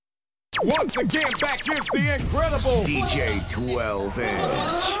Once again, back is the incredible DJ 12 Inch.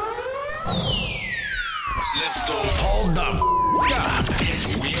 Let's go. Hold the up. It's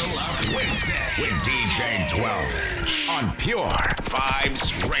Wheel Up Wednesday with DJ 12 Inch on Pure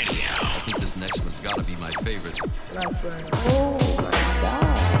Vibes Radio. I think this next one's got to be my favorite. That's right. Oh my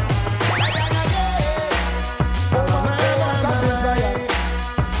God.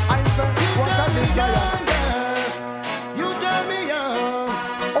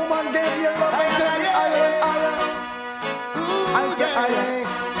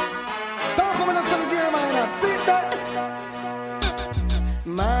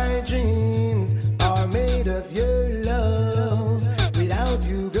 My dreams are made of your love. Without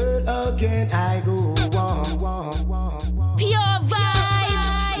you, girl, how can I go on? Pure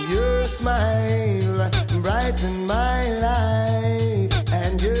vibes. Your smile brightens my life,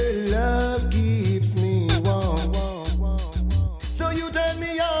 and your love keeps me warm. So you turn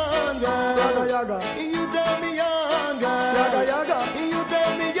me on, girl. Yaga, yaga. You turn me on, girl. Yaga, yaga. You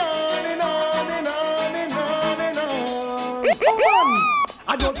turn me on and on and on and on and on. Oh man,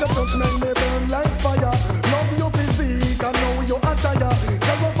 I just a touch make me burn like fire. Love your physique, I know you attire.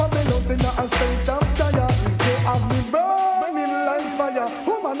 Girl, up on me, losing a state of tire. You have me burning like fire.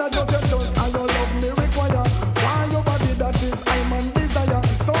 Woman, I just your trust and your love me require. Why your body that is I'm on desire.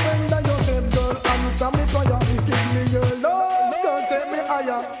 Surrender yourself, girl, answer me prayer. Give me your love, girl, take me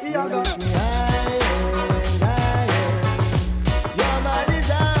higher. Yaga. Lift me higher and higher. You're my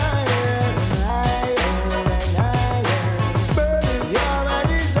desire. Higher and higher. Burning. You're my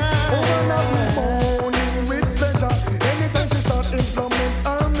desire. Woman have me moaning with pleasure. Anytime she start implement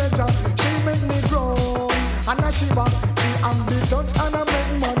her measure, she make me groan and I shiver. She am the touch and I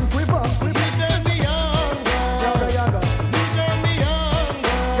make man quiver. You turn me on, girl. Yaga yaga, You turn me on,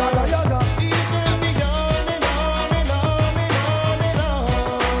 girl. yaga yaga. You turn me on and on and on and on and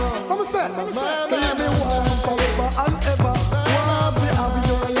on. I'm saying, keep me warm forever and ever. Want to have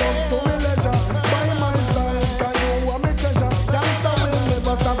your love to me leisure. By my side, 'cause you are me treasure. Gangsta will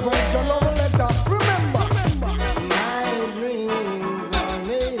never stop when your love letter. Remember. My dreams are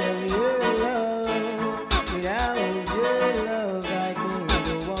made of your love. Without your love, I can't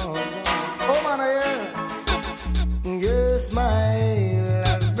go on. Oh man, I hear. Your smile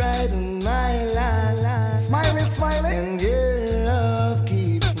has brightened my life, Smiling, smiling. and your love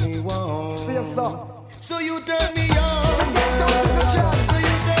keeps me warm. Stay so. So you turn me on, girl. Good job. So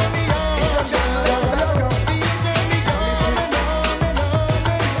you turn me on, girl. Yaga yaga. You turn me on and on and on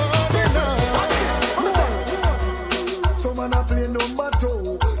and on and on. So man a play number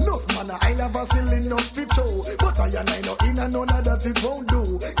 2. Enough man I never still enough to show. But I and I know in and none of that it won't do.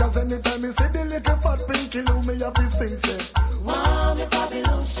 'Cause anytime you see the little fat pinky loo, me have to sing say, Wow, the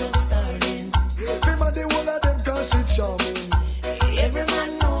Babylonians starting. them a the one of them 'cause she charming. Every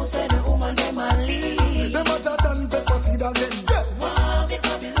man knows that the woman them a lead. Them hotter than pepper seed again. Yeah. Wow, the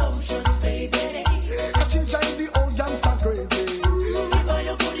Babylonians, baby. And she drive the old gangster crazy. Give her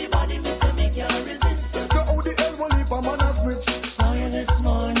your goodie body, me say me can't resist. So how the hell will leave a man a switch? Saw you this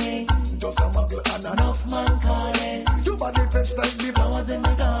morning, Just a muggle and a enough man calling. you body fresh like the Flowers in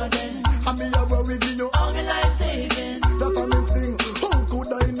the garden, and me a worry give you. all me life saving. That's a me sing. How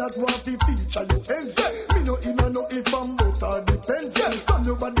could I not want to feature you ends? Me no even know if I'm both or depends. From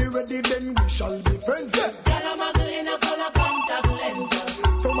your body ready, then we shall be friends. Got a muggle in a color contact lens.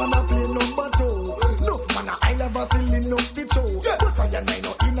 So man a play number 2. Enough man I never still enough to show. But I and I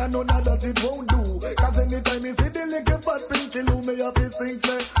know in and none of that it won't do. 'Cause anytime you see the little fat pinky loo, me have to sing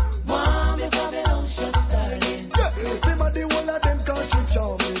say, Wow, the Babylonians starting. them a the one of them 'cause she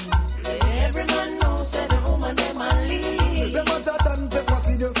charming. Every man knows that the woman them a lead. Them hotter than pepper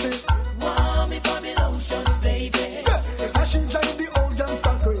seed you see. Wow, the Babylonians, baby. And she drive the old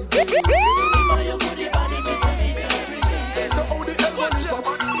gangster crazy. Give her your goodie body, me say me can't resist. So how the hell will leave a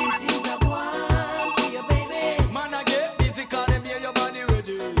man? Big things are going for your baby. Man, I get busy, cause them hear your body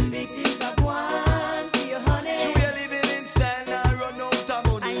ready. Big things are going for your honey. You are living in style, now run out of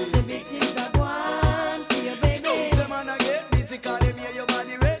money. I say big things are going for your baby. Say, man, I get busy, cause them hear your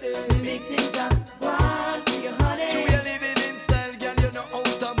body ready. Big things are going for your honey. You are living in style, girl, you know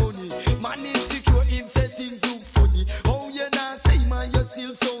out of money. Man is secure, him say things look funny. Oh, you not say, man, you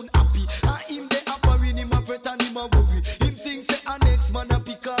still sound happy.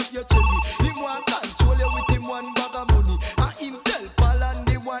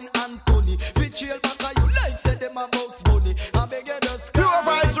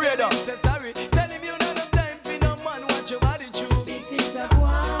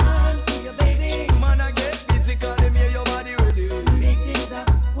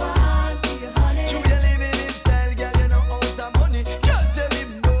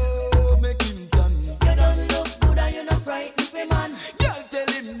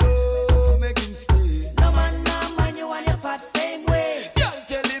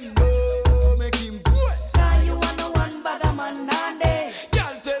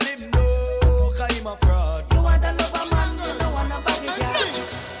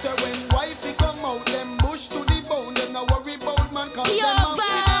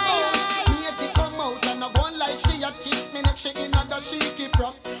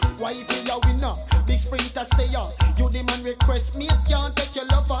 Wifey a winner, big sprinter stay on. You the man request me, can't take your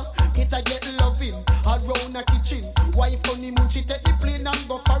lover. It I get loving, around the kitchen. Wife honeymoon, she take the plane and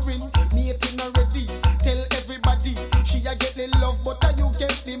go foreign. Meeting already, tell everybody. She a get the love, but you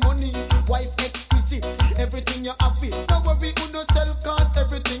get the money. Wife exquisite, everything you have it. Don't worry, who no self cause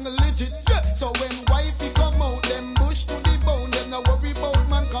everything legit. Yeah. So when wifey come out, them bush to the bone. Them no worry about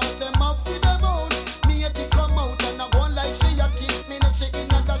man, cause them off with them own. Me it come out and I go like she a kiss me, next she in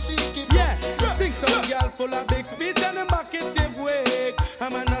and she give. Yeah, sing some girl full of big feet and the bucket give way.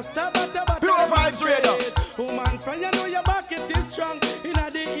 I'm a stop at the bottom. Pure Vibes Radio. Woman, friend, you know your bucket is strong. In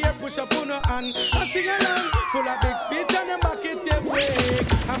the ear, push up on her hand. I sing along, full of big feet and the bucket give way.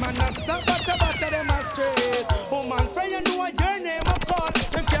 I'm a stop at the bottom, them are straight. Woman, friend, you know your name of call.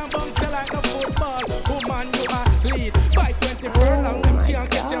 Them can't bounce you like a football. Woman, you are lead. By 24 long, them can't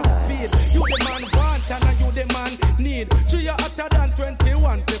get your speed. You the man want and you the man need. 3 years hotter than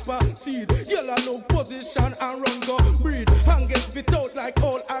 21 pepper seed. Yellow look position and run go breed. And get spit out like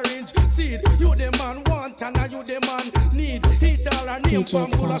old orange seed. You the man want and you the man need. Eat all a name from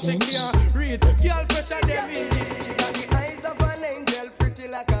Buddha she can't read. Girl pressure them in. She got the eyes of an angel, pretty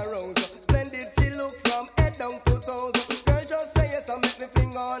like a rose. Splendid she look from head down to toes. Girl just say yes, I make me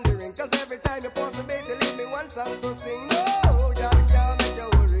finger on the ring. Cause every time you pause the bass, you leave me one song to sing. No, girl can't make you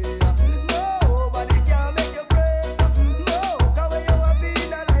worry. Nobody can't make you break. No, cause when you have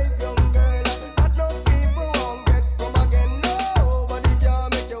been a life young girl, that no people won't get come again. Nobody can't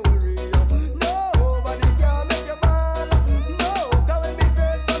make you worry. Nobody can't make you ball. No, cause when me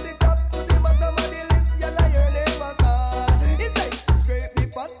search from the top to the bottom of the list, you'll hear name a call. It's like she scrape the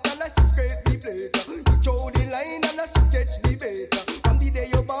pot and she scrape the plate. You throw the line and she catch the bait. From the day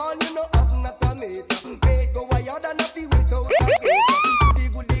you born, you know have not a mate. Make go wild and not be without a gate.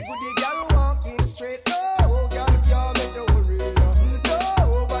 Goody girl walking straight. No, girl can't make you worry.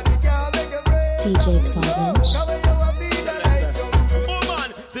 Nobody can make you break. DJ 12 inch. Cause when you have been a life young girl. Woman,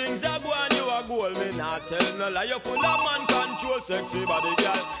 things are going, you are gold. Me not tell no lie. You full of man control, sexy body,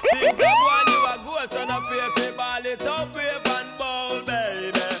 girl. Things are going, you are gold. So no fear, ball it up, brave and bold,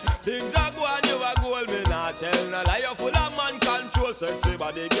 baby. Things are going, you are gold. Me not tell no lie. You full of man control, sexy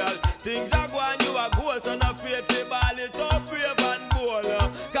body, girl. Things are going, you are gold. So no fear, ball it up, brave and bold.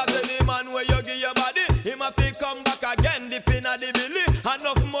 Cause any man where you give your body, he must come back again. The pin of the billy,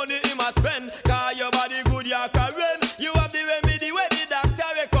 enough money he must spend. Cause your body good, you can run. You have the remedy where the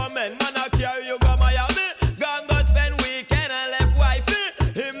doctor recommend. Man, I carry you go Miami. Gone go spend weekend and left wifey.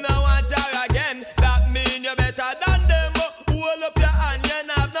 Him now want her again. That mean you better than them. Hold up your hand, you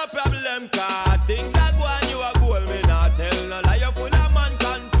have no problem. Cause things that go on, you are gold. Me not tell no lie. You full of man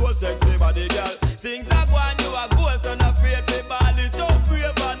control, sexy body girl. Things that go on, you are gold. So no afraid to ball it up,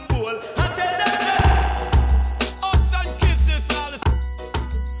 brave and bold. And tell them hugs and kisses, flawless.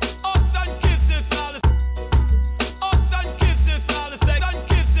 Hugs and kisses, flawless. Hugs and kisses, flawless. And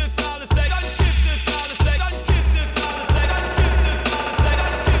kisses, flawless. And kisses, flawless. And kisses, flawless. And kisses, flawless.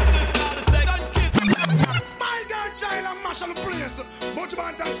 And kisses, flawless. And kisses. Smile girl child and mash on the place. Bunch of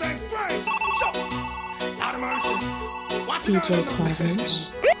bantam says praise. So, Lord of mercy. Watch it DJ 12 inch.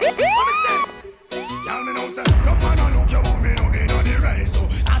 What me say? Y'all me know say, no man a look you want me no in on the race. So,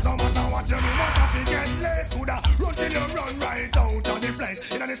 as no matter what you do, must have to get less. Coulda run till you run right out of the place.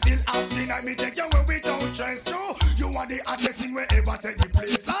 You know they still have the night me take you where we don't trust you. You are the hottest in wherever take the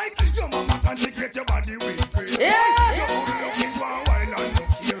place. Like, your mama consecrate your body with grace. Yeah. You only looking for a while and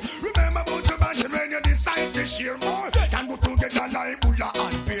look here. Remember about your mansion when you decide to share more. Can go together like Booyah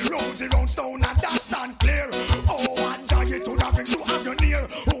and Beer. Rosy round stone and that stand clear. Oh, one giant to have to have you near.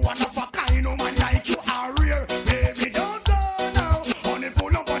 Oh, one of a kind, no man like you are rare. Baby, don't go now. Only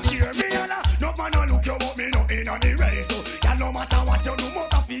pull up and cheer me, yalla. No man a look you want me no in on the race. So, yeah, no matter what you do,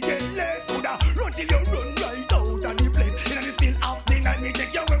 must have to get less. Coulda run till you run right out of the place. You know, they still have the night me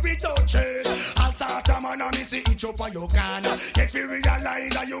take you where we don't chase. I'll start a man and me see each up for your can. Get fi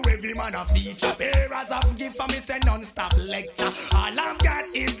realize that you every man a feature. Bearers of gift for me say non-stop lecture. All I've got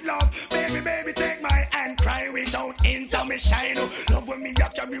is love. Baby, baby, take my hand. Cry without intermission. Love when me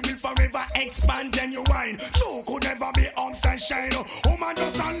up, we will forever expand. Then you wine. True could never be ups and shine. Woman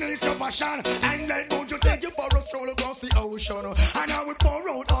just unleash your passion. And let go to take you for a stroll across the ocean. And I will pour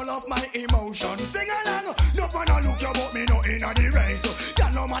out all of my emotions. Sing along. No one a look you about me no in a the race. Yeah,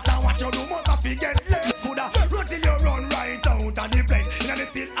 no matter what you do, must have to get less. Coulda run till you run right out of the place. You know they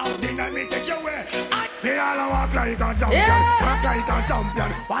still out there and me take you where. Me all a walk like a a champion, act like a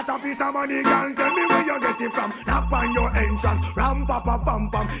champion. What a piece of money, girl, tell me where you get it from. Knock on your entrance, ram pa pa pam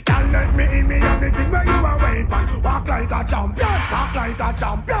pam. Can't let me in, me have the thing where you are waiting on. Walk like a champion, talk like a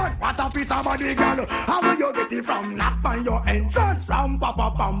champion. What a piece of money, girl, how will you get it from? Knock on your entrance, ram pa pa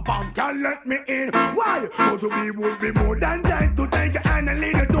pam pam. Can't let me in, why? But you would be more than dead to take your hand and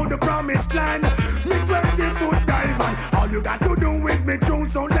lead you to the promised land. Me 20-foot diamond, all you got to do is be true,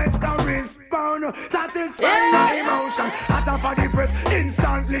 so let's go respond. Satisfy your emotion, hotter for the press,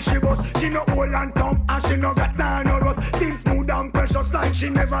 instantly she was. She no old and tough, and she no got time or rust. Things smooth and precious like she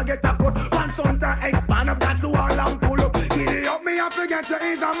never get a cut. Once on to expand, I've got to all and pull up. Giddy up me, I forget you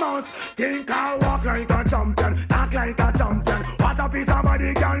is a mouse. Think I walk like a champion, talk like a champion. What a piece of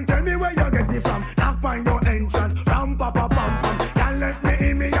body, can tell me where you get it from. Knock on your entrance, ram pa pa pam pam. Can't let me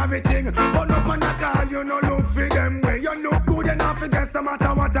in, me everything. But up on the call, you no look for them way. You look good enough against no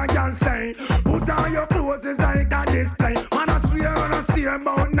matter what I can say. Put on your clothes, it's like a display. Man, I swear on a steer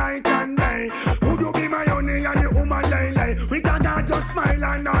about night and day. Would you be my honey and the woman lay? We can just smile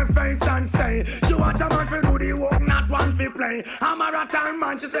on our face and say, she want a man for do the work, not one for play. I'm a rattan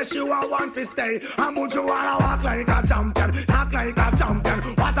man, she says she want one for stay. And would you wanna walk like a champion, talk like a champion.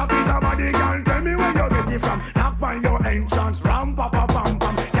 What a piece of body, girl, tell me where you get it from. Knock on your entrance, ram pa pa pam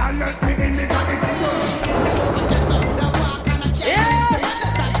pam. Can't let me in, me got it in your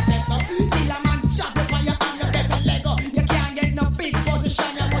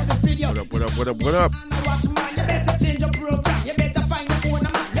What up?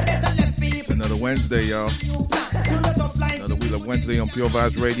 It's another Wednesday, y'all. Another Wheel of Wednesday on Pure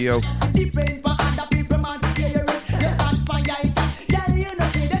Vibes Radio.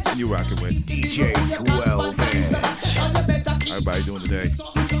 And you rocking with DJ 12 Inch. Everybody doing today? So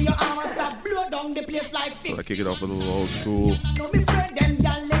I kick it off with a little old school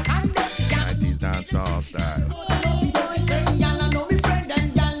 90s dancehall style.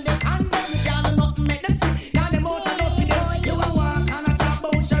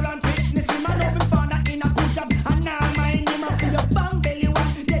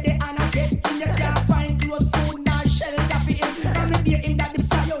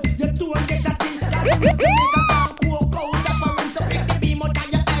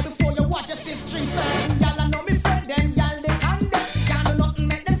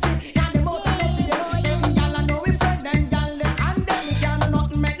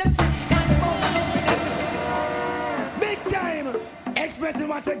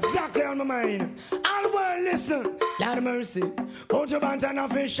 Mercy, put your band and a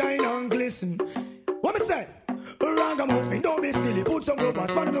fish shine and glisten. What me say? Ragamuffin, don't be silly. Put some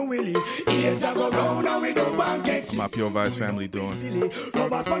rubbers on the willy. Ears a go round and we don't want get you. My Pure Vibes family doing? Silly.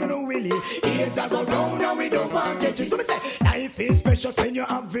 Rubbers on the willy. Ears a go round and we don't want get you. What me say? Life is precious when you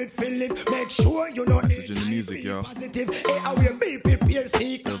have it, feel it. Make sure you know message in the music, yo. Positive. Hey, I will be prepared.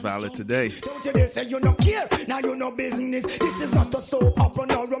 Still valid today. Don't you dare say you no care. Now you no business. This is not a soap opera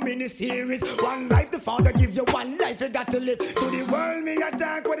nor a mini series. One life, the Father gives you one life. You got to live. To the world, me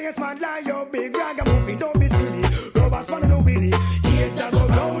attack when you smart like your big ragamuffin. Don't be silly. Rubbers on the willy. Ears a go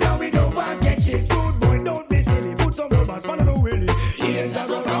round and we don't want get shit. Good boy, don't be silly. Put some rubbers on the willy. Ears a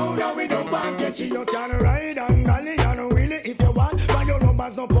go round and we don't want get shit. You can ride and galley and willy if you want. But your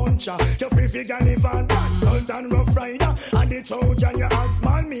rubbers no puncher. You free figure live and dance. Sultan Rough Rider. And the Trojan you have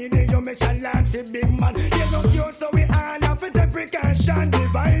small meaning. You make a land for big man. There's no cure so we all have to take precaution.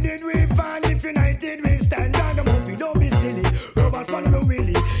 Divided we fall. If united we stand. Ragamuffin, don't be silly. Rubbers on the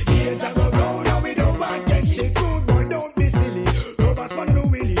willy. Ears a go round and we don't want get shit. Good boy, don't be silly. Rubbers on the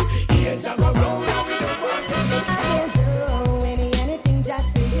willy. Ears a go round and we don't want get shit. I will do anything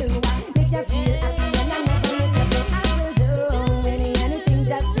just for you. Make you feel happy and I never make you broke. I will do anything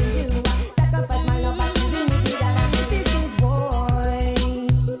just for you. Sacrifice my love and give me the dollar. This is boy.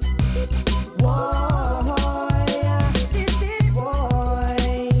 This is boy.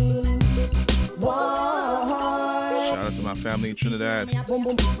 Shout out to my family in Trinidad.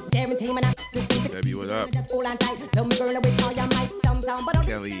 Debbie, what up?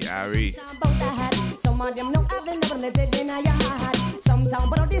 Kelly, Ari. Some of them know I've been never let it in your heart. Some town,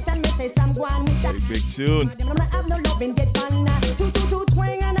 but this and me say some go on with that. Big tune. Them don't have no love in get fun. Two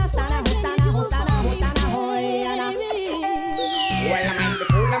twang and a sana, hostana, hoy. Well, I might be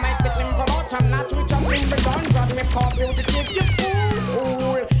cool, I might be simple, but I'm not too jumping the gun. Got me pop you to take you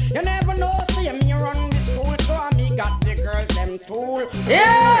fool. You never know, see me run this school, so I me got the girls them tool.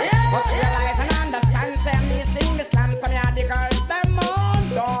 Yeah. Must realize and understand, say me sing this slam, so me had the girls them on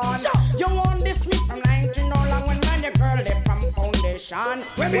done. You want this me from 19 no long when man your girl they from foundation.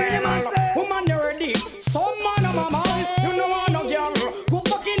 Well, woman you ready? Some man of my man, you know I no girl. Go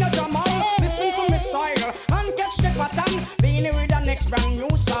back in a jamal, listen to me style and catch the next brand new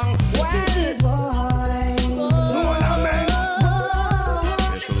song. Well, This is why.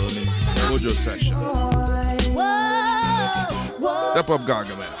 It's a little Mojo session. Step up,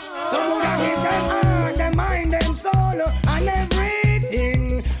 Gaga, man. so would I give them heart, them mind, them soul, and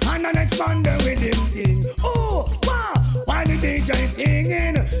everything, and then expand the rhythm thing. Oh, wow, while the DJ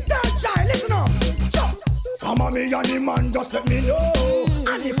singing, that child, listen up. Chop. From me and the man, just let me know.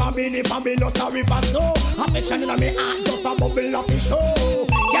 And if I be no sorry for snow. Affection in me heart, just a bubble of fish show.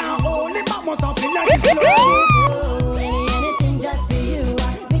 Can't hold it back, must have feel like it flow. Oh, anything just for you.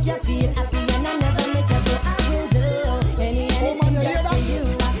 Make you feel happy and I never make you go. I will do anything just for you.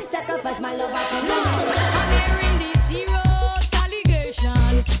 Sacrifice my love for you. I'm hearing these serious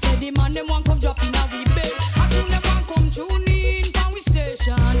allegations. Say the man them want come drop in a we bed. I tune them want come tune in from we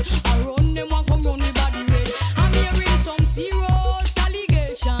station. I run them want come run we body red. I'm hearing some serious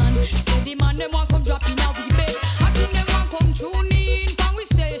allegations. Say the man them want come drop in a we bed. I tune them want come tune in from we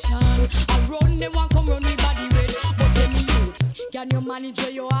station. I run them want come run we body red. But tell me you, can you manage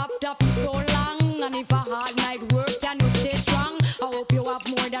where you after for so long? And if a hard night work, can you stay strong? I hope you have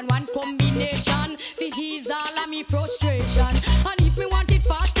more than one combination. For ease all of me frustration. And if you want it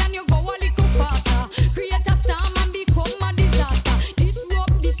fast, can you go a little faster? Create a storm and become a disaster. This rope,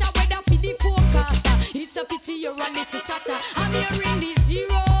 this a weather for the forecaster. It's a pity you're a little tatter. I'm hearing these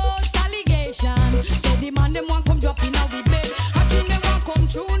serious allegations. So the man them want come drop in a we bed. I tune them want come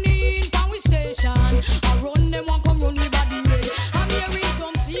tune in from we station. I run them want come run we body red. I'm hearing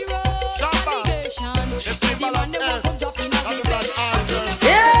some serious allegations. So the man them want come drop in a we bed.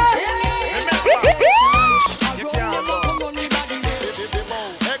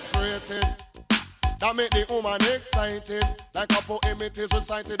 That make the woman excited, like a poem it is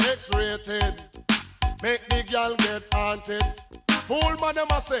recited, X-rated. Make the girl get haunted. Fool man them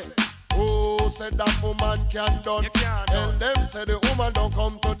a say, oh, said that woman can done. Tell them say the woman don't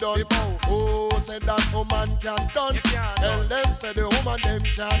come to done. Oh, said that woman can done. Tell them say the woman them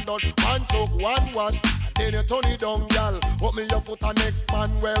can done. One choke, one wash, then you turn it down, gal. Put me your foot and next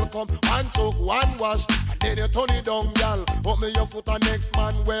man welcome. One choke, one wash, then you turn it down, gal. Put me your foot and next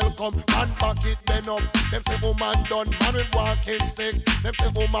man welcome. Man back it bend up. Them say woman done. Man with walking stick. Them say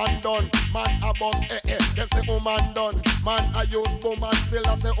woman done. Man a bust Them say woman done. Man a use woman still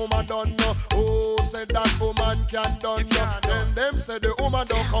I say woman done. No. Oh, said that woman can done. No. Then them say the woman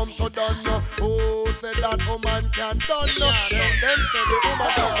don't come to done. No. Oh, said that woman can done. No. Then them say the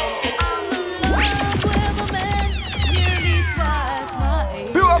woman don't come to done.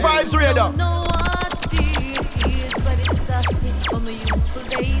 Pure Vibes Radio. Know what it is, but it's a hit for my youthful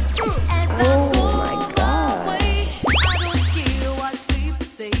days. Oh my God. I don't care what people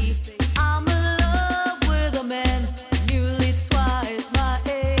say. I'm in love with a man nearly twice my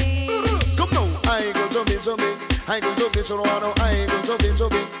age. Come now, I go jump I go jump she don't want no. I go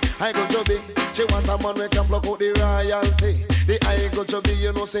jump I go jump she want a man we can block out the royalty. The I go jump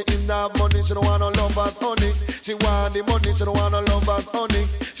you know say in that money she don't want no lovers honey. She want the money, she don't want no lovers honey.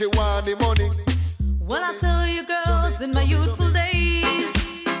 She want the money. Well, I tell you girls, in my youthful days,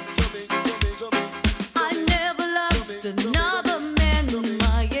 I never loved another man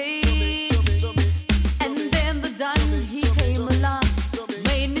my age. And then the Don, he came along,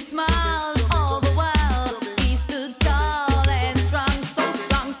 made me smile all the while. He stood tall and strong, so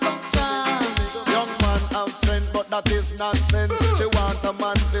strong, so strong. Young man have strength, but that is nonsense. She want a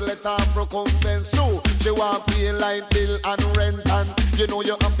man to let her recompense too. She want pay light bill and rent and you know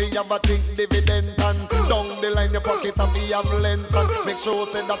you have to have a big dividend and down the line your pocket have to have length and make sure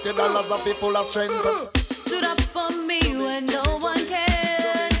say that your dollars are full of strength. Stood up for me when no one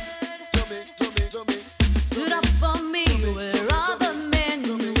cared. Stood up for me where other men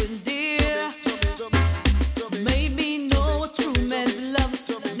wouldn't dare. Made me know what true man's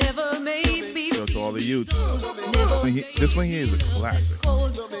love never made me. Shout out to all the youths. This one here is a classic.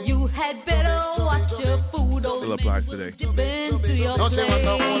 You had better watch your food. Still applies today. No, she want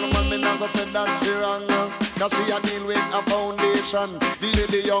a old man, me not go say that she wrong. Cause she a deal with a foundation.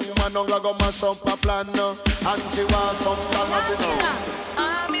 The young man don't go mash up a plan. And she want some dollars, you know.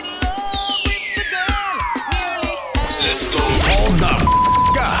 I'm in love with the girl. Nearly. Let's go. Hold up.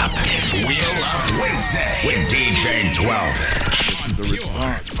 It's Wheel Up Wednesday with DJ 12. The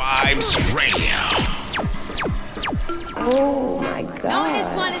response. Vibes Radio. Oh my God. Now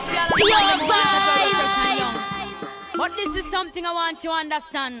this one is Pure Vibes. But this is something I want you to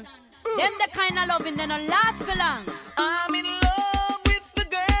understand. Them the kind of loving that don't last for long. I'm in love with the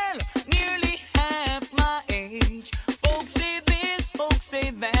girl, nearly half my age. Folks say this, folks say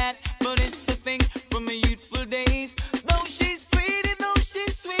that, but it's the thing from my youthful days. Though she's pretty, though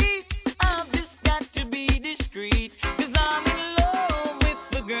she's sweet, I've just got to be discreet. 'Cause I'm in love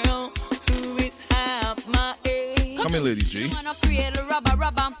morning, Lady G. I wanna create a rubber.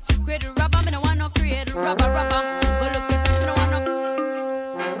 Create a rubber, me no wanna create a rubber. But look at me no wanna.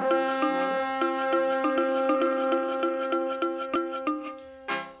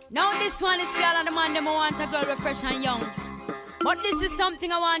 Now this one is for all of the man them who want a girl refresh and young. But this is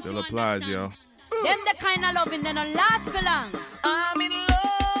something I want Still you applies, yo. Them the kind of loving that don't last for long. I'm in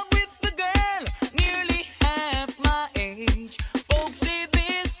love with the girl, nearly half my age. Folks say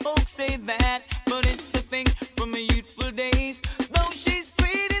this, folks say that, but it's a thing from my youthful days. Though she's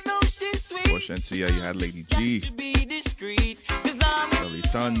pretty, though she's sweet. Bush NCA, you had Lady G. To be discreet, 'cause I'm in Early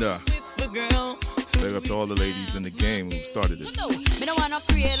Thunder. with the girl. Big up to all the ladies in the game who started this. Me no wanna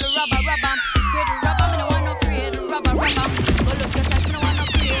create a rubber. Create a rubber, me no wanna create a rubber. But look at that, me no wanna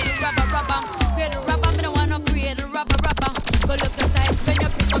create a rubber. Create a rubber, me no wanna create a rubber. But look at that, when you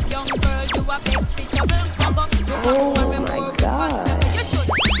pick up young girl, you a big picture. Oh my God. You should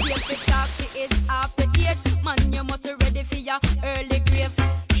be able to talk to it after age. Man, you must be ready for your early grave.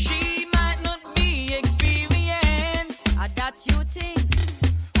 She might not be experienced, that's you think.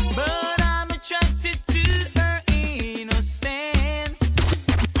 But I'm attracted to her innocence,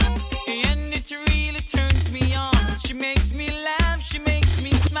 and it really turns me on. She makes me laugh, she makes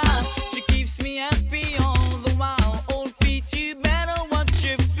me smile, she keeps me happy all the while. Old feet, you better watch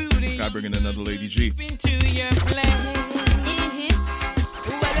your food. Guy bringing another Lady G. Into your play.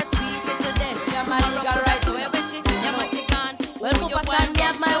 Well, Papa San, me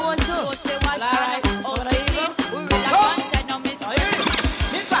have my own too.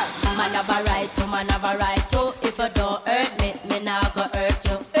 Man have a right to, man have a right to. If you don't hurt me, me not go hurt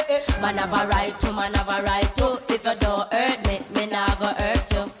you. Man have a right to, man have a right to. If you don't hurt me, me not go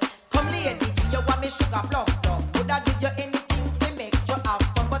hurt you. Come Lady G, you want me sugar plum. Would I give you anything to make you have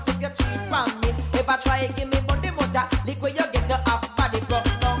fun? But if you cheat from me, ever try give me body mother. Lick where you get your half body broke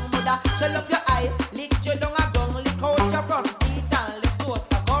down mother. Swell up your eye, lick your down a gum. Lick out your front teeth and lick sauce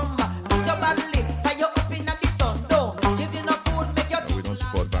a gum. Put your body lip, tie you up in the sun. Don't give you no food, make your teeth. We don't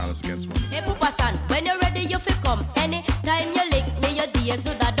support violence against women. Hey Papa San, when you're ready you fi come. Anytime you lick me, your days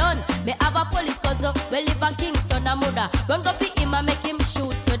would have done. Me have a police cousin, we live in Kingston a mother. Run go fi him and make him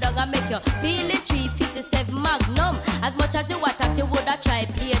shoot you down and make you feel it 357 Magnum. As much as you attack, you woulda try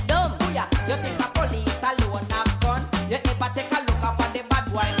play dumb. Oh yeah, you think the police alone have gun? You ever take a look up on the bad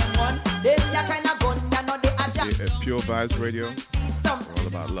boy them gun? Them ya kind of gun, you know they are jack. At Pure Vibes Radio, we're all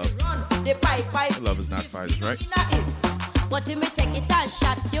about love. The pipe. Love is not fighters, right? But if me take it and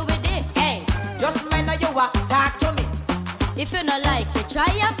shot you with it. Hey, just mind how you walk, talk to me. If you not like it, try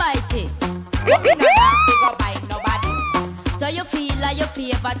and bite it. Me not go bite nobody. So you feel like you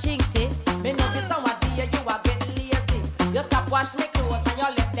favor chinksy. Me know this some day you are getting lazy. You stop wash me clothes and you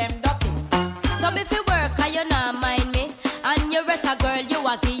left them dirty. So if you work and you not mind me, and you rest a girl you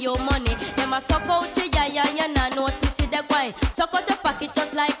a give you money, them a suck out your eye and you not notice it the wine. Suck out your pocket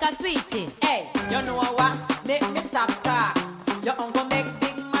just like a sweetie. Hey, you know what? Make me stop talk. You uncle make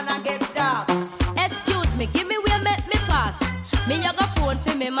big man and get dark. Excuse me, give me where make me pass. Me a go phone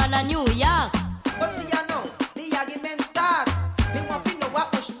for me man a New York. But see you know, the argument start. Me want to know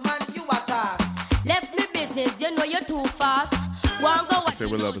what push man you attack. Left me business, you know you're too fast. One go watch say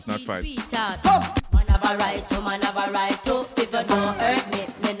we love is not fight. Come. Man have a right to, man have a right to. If you don't hurt me,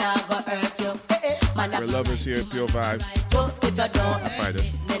 me not go hurt you. Man We're lovers here at Pure Vibes. If you don't Not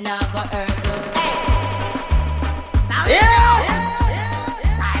fighters. me not go hurt you.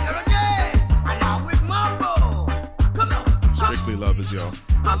 Strictly lovers, yo.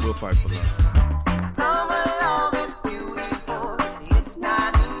 We'll fight for love. Summer love is beautiful. It's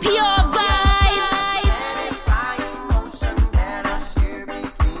not Pure Vibes. Satisfying emotions that I share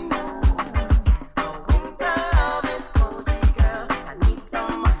between you. Winter love is cozy, girl. I need so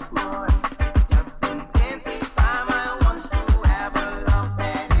much more. Just intensify my wants to have a love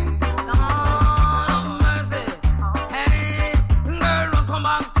that endures. Come on, mercy. Hey, girl, don't come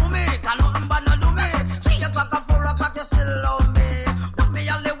back to me. Can nothing but not do me. 3 o'clock or 4 o'clock, you still love me. Put me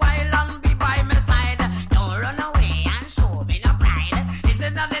all the while and be by my side.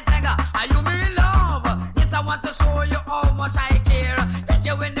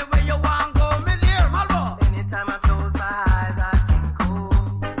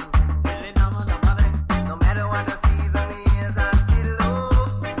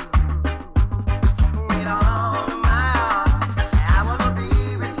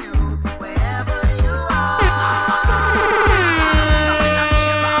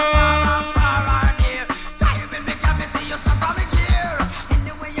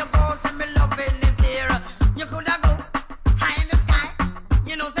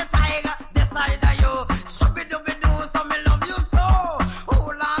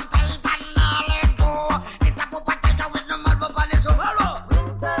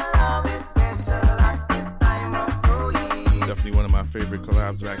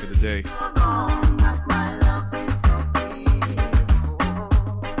 day.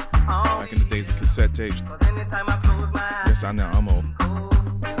 Back in the days of cassette tapes. Yes, I know, I'm old.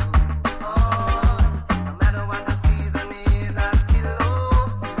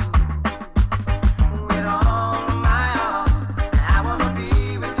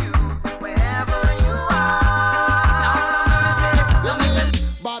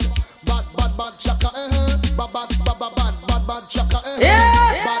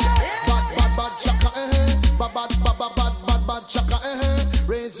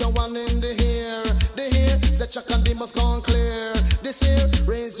 Raise your one in the air, say chaka the must gone clear. This here,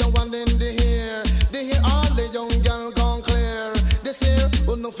 raise your one in the air, all the young girl gone clear. This here,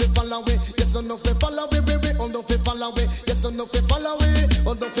 oh no fi follow we, yes oh no fi follow we, baby, oh no fi follow we, yes oh no fi follow we,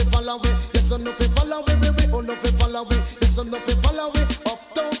 oh no fi follow we, yes oh no fi follow we, baby, oh no fi follow we, yes oh no fi follow we.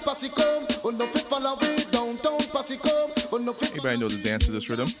 Uptown Passy come, oh no fi follow we, downtown Passy come, oh no fi. Anybody know the dance to this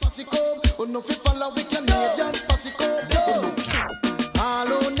rhythm? Passy come, oh no fi follow we, Canadian Passy come. All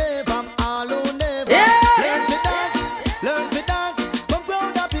who never, learn to dance. Come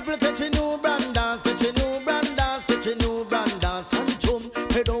round the people, get your new brand dance, get your new brand dance, get your new brand dance. And jump,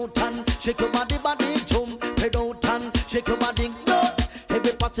 head out and shake your body, jump, head out and shake your body, no.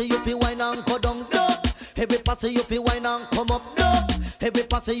 Every passy you feel wine and go down, no. Every passy you feel wine and come up, no. Every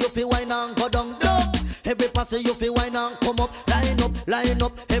passy you feel wine and go down, no. Every passy you feel wine and come up, line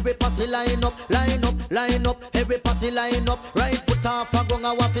up. Every passy line up. Every passy line up. Right foot off a gong,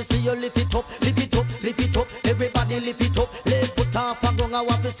 I want to see you lift it up. Everybody lift it up. Left foot off a gong, I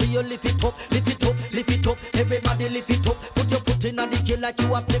want to see you lift it up. Everybody lift it up. Put your foot in the key like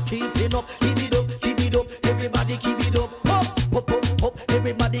you are keeping up. Keep it up. Everybody keep it up. Pop.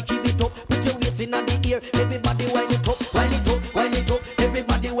 Everybody keep it up. Put your waist in the air. Everybody wind it up.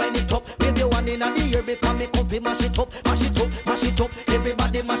 Everybody wind it up. Wave your one in the air because me comfy mash it up.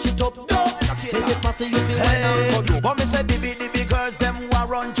 Everybody mash it up. Every passy you feel wine and go. But me say the girls them who are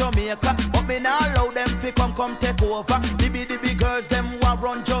run Jamaica, but me not allow them fi come take over. The girls them who are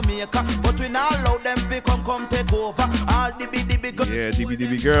run Jamaica, but we not allow them fi come take over. All the girls, yeah,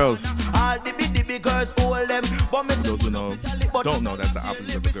 DB girls. All the girls hold them. But me those who know, don't know, that's the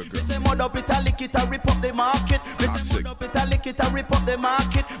opposite of a good girl. Say mud up it a lick it a rip up the market. Toxic. Mud up it a lick it a rip up the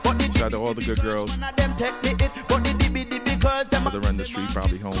market. But the shout out to all the good girls. Them take the hit, but the girls them. So they're in the street,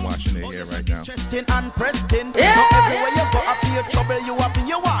 probably home washing their hair right now. And Preston, not everywhere you go, appear trouble you up in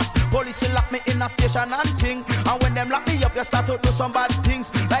your want. Police lock me in a station and ting, and when them lock me up, you start to do some bad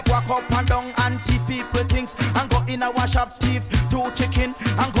things, like walk up and down and thief people things, and go in our shop thief to chicken,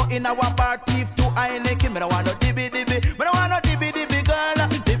 and go in our bar thief to Heineken. Me don't want no dibby, me don't want no dibby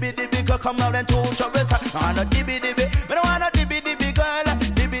girl, come now them two troubles. I want no dibby, me don't want no dibby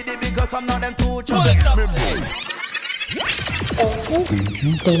girl, come now them two troubles.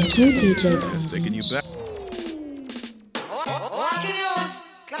 Thank you, DJ Tom. It's taking you back.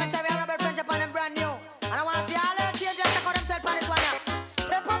 Let me tell you, I'm a French upon them brand new. And I want to see all the changes check out themselves on this one now.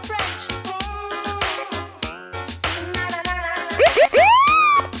 Step up French.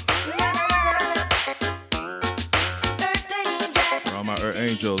 All my Earth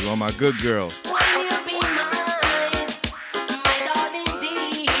Angels, all my good girls.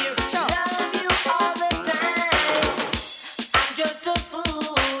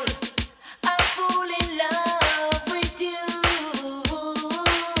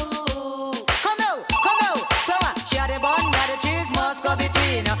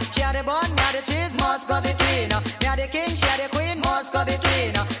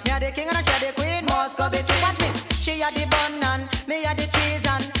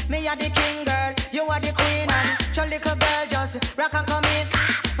 Rock and come in,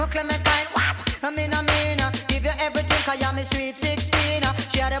 Clementine, what? I mean, give you everything, cause you're me sweet 16.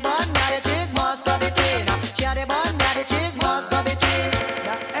 She had a bun, me had the cheese, Moscow between. She had a bun, me had the cheese, Moscow between.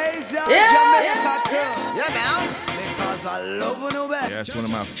 Asia, Jamaica crew. Yeah, now. Because I love you, baby. Yeah, that's one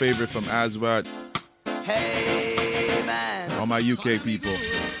of my favorite from Aswad. Hey, man. All my UK people.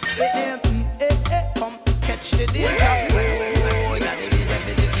 Come catch the DJ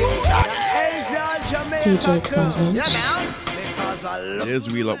Clement. Yeah, now. Because I love It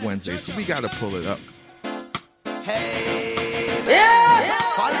is Wheel Up Wednesday, so we gotta pull it up. Hey, yeah.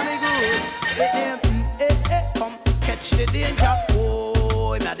 Follow me good. Come catch the danger.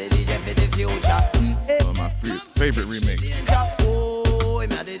 Oh, I'm the DJ for the future. One of my favorite remix. Oh, I'm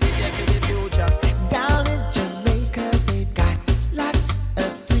the DJ for the future. Down in Jamaica, they've got lots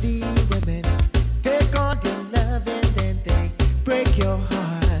of pretty women. Take on your love and then they break your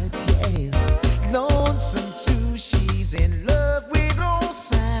heart. Yes, Lonesome Sushi's in love with old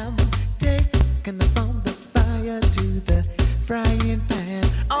Sam. Taking from the fire to the frying pan.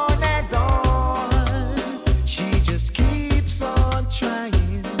 On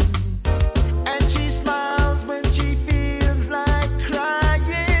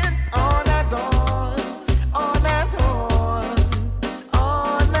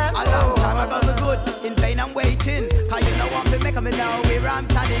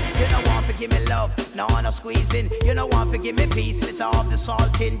give me love, no squeezing. You know want to give me peace, miss off the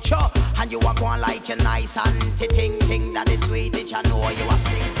salting cho. And you are going like a nice auntie ting ting. That is sweet, I know you are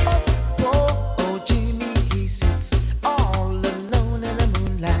sing. Oh, Jimmy, he sits all alone in the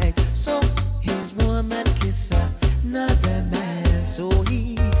moonlight. So his woman kiss another man. So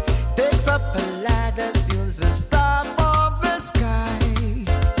he takes up a ladder, steals a star from the sky,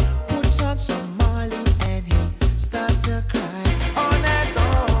 puts on some Marley and he starts to cry. On and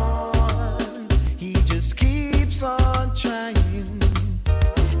on, he just keeps on trying.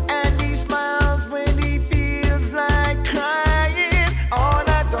 And he smiles when he feels like crying. On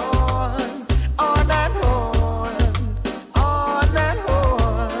and on, on and on, on and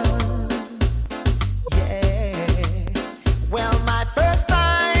on. Yeah. Well, my first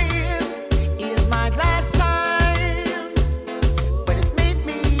time is my last time, but it made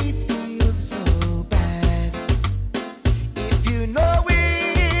me feel so bad. If you know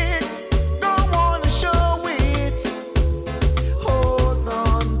it, don't wanna show it. Hold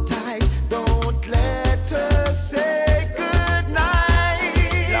on tight, don't let us say goodnight.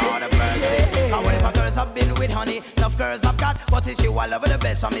 Lord have mercy. And whatever girls I've been with, honey, enough girls I've got. But it's you I love the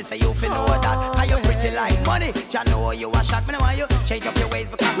best, so me say you feel know that. How you pretty like money, ya know you a shot. Me know why you change up your ways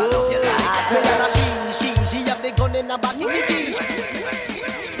because I love you like that. She have the gun in her back in the dish.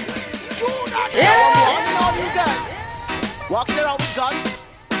 Walking around with guns.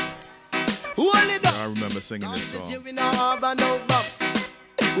 I remember singing this song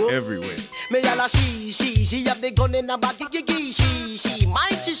everywhere. Me yalla she have the gun in her back. She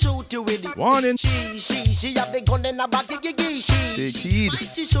might she shoot you with it. Warning. She have the gun in her back. Take heed.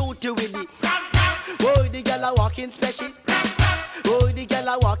 Might she shoot you with it. Oh, the girl a walking special. Oh, the girl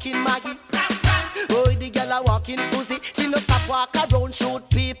a walking Maggie. Oh, the girl a walking pussy. She no stop walk around shoot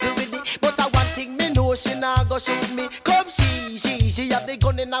people with it. But I one thing me know she nah go shoot me. Come she have the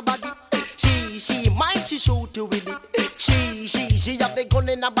gun in her body. She might she shoot you with it. She have the gun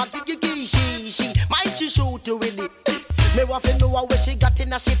in her body. She might she shoot you with it. Me want to know where she got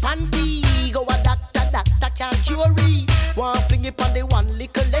in a she panty. Go a doctor can't cure it. Want fling it on the one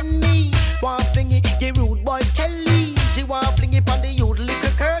little Lenny. Want fling it the rude boy Kelly. She want fling it on the youth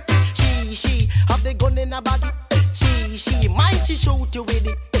little Kirk. She have the gun in her body. She might she shoot you with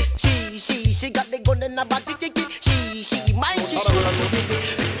it. She got the gun in her body. She might she shoot you with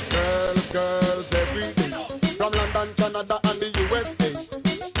it. Girls every day. From London, Canada and the USA.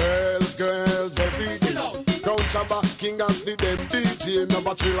 Girls every day. Crown Shabba, King and Sleep, them DJ.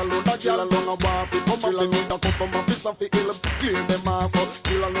 Never chill alone, that girl alone a walk. Come up, they need a customer, piece of the hill. Clear them off.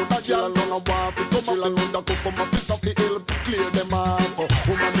 Chill alone, that girl alone a walk. Come up, they need a customer, piece of the hill. Clear them off.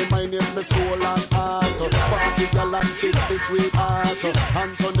 Woman, the mind is my soul and heart. Party girl and the sweetheart.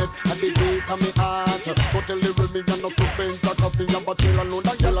 Antoinette, at the gate of me heart. But tell the women you're not to paint that up in your chill alone,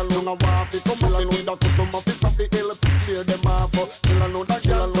 that girl alone a walk. Come up, they need a customer, piece of the hill. Clear them off. Chill alone, that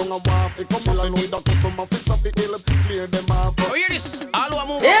girl alone a walk. Come up, they need a customer, piece of the hill. Clear them off. Oh, hear this. All who are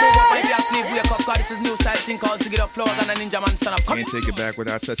move up, maybe I sleep, wake up, cause this is new style thing called to get up, flow and a ninja man stand up. Can't take it back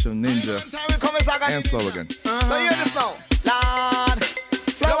without touching Ninja and Flowagan. So hear this now. Lord,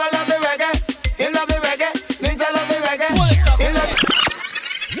 Flower love the reggae, he love the reggae, Ninja love the reggae, he love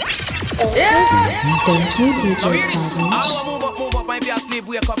Thank you, DJ Now hear this. Savage. All who are move up, maybe I sleep,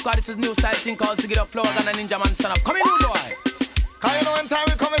 wake up, cause this is new style thing called to get up, flow and a ninja man stand up. Come in, rude boy. Cause you know when time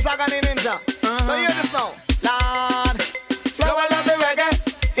we come is Sagan in Ninja. So hear this now. Lord, Flower love the reggae,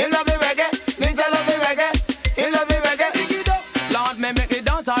 he love the reggae, Ninja love the reggae, he love the reggae. Zig it up, Lord, me make it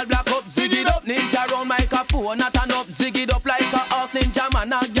dance all black up. Zig it up, Ninja round microphone, not enough. Zig it up like a horse, Ninja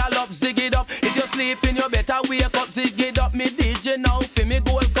man a gallop. Zig it up, if you're sleeping you better wake up. Zig it up, me DJ now fi me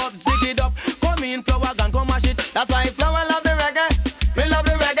gold cup. Zig it up, come in flower gun, come mash it. That's why Flower love the reggae, we love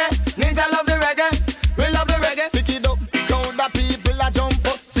the reggae, Ninja love the reggae, we love the reggae. Zig it up, crowd of people a jump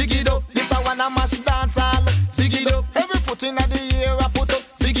up. Zig it up, this a one a mash dance all. Zig it up, every foot in the air a put up.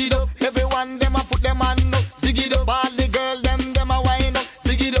 Zig it up, everyone them a put them hand up. Zig it up, all the girl them a wind up.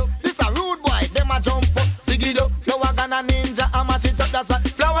 Zig it up, this a rude boy them a jump up. Zig it up, Flower gun a Ninja a mash it up. That's why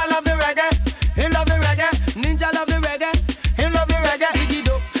Flower love the reggae, he love the reggae, Ninja love the reggae, he love the reggae. Zig it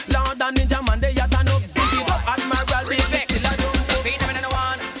up, Lord and Ninja man they a turn up. Zig it up, Admiral Respect, still a jump up. Beat them in the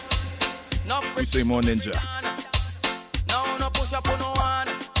one. No We say more Ninja. no push up on no one.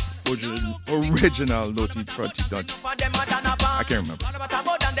 Original Loti Fronty Dun. I can't remember.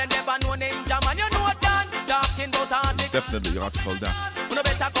 It's definitely article down. You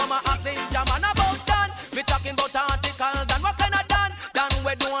better come and ask Ninja man about Dan. We talking about article Dan. What kind of Dan? Dan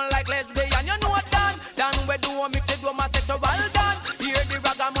we doing like lesbian, you know Dan. Dan we doing mixed homosexual Dan. Hear the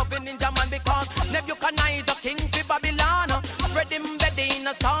ragamuffin Ninja man because Nebuchadnezzar king to Babylon. Spread him bed in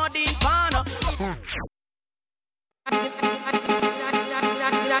a sardine pan.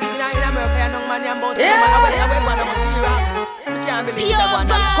 believe it, I want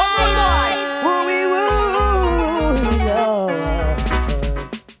that.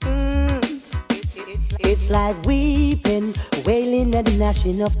 It's like weeping, wailing and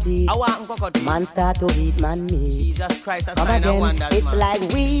gnashing of teeth. Man start to eat man meat. Jesus Christ, that's Come fine, I again. want that, It's man. like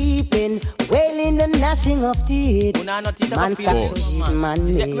weeping, wailing and gnashing of teeth. Man start to eat man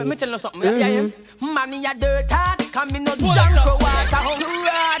meat. Let me tell you something. Man, in your dirt hard, come in no junk for water, hungry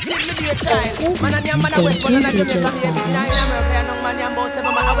rat, till me daytime. Man, and your man, I wait for the night, you make a baby. Now, in America, you know, man, you're about 7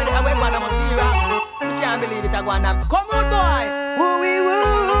 man, I wait, man, I'm a zero. You can't believe it, I want that. Come on, boy.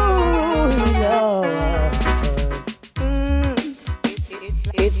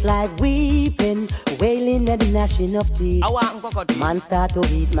 It's like weeping, wailing and gnashing of teeth. Man start to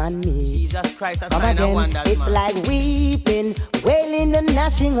eat man meat. Jesus Christ, that's Come fine, I want again. that, It's man. like weeping, wailing and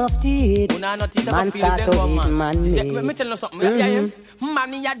gnashing of teeth. Man start to eat man meat. Let me tell you something.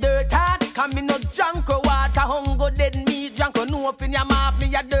 Man, in your dirt hard, come in no junk or water, hunger, dead meat, junk or no up in your mouth, me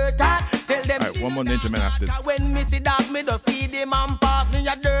your dirt hard. Tell them. Alright, one more Ninja Man after this. When me see dog, me just feed him and pass me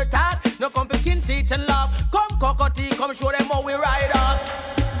your dirt hard. No come picking teeth and love. Come cockatoo, come show them how we ride off.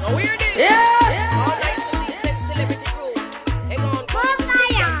 Now hear this. Yeah. All nice and decent celebrity crew. Hang on,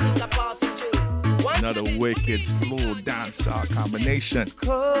 Another wicked slow dancehall combination.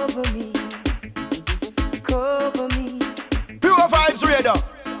 Cover me, cover me. Pure Vibes Radio.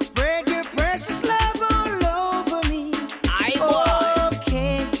 Spread your precious love all over me. Oh,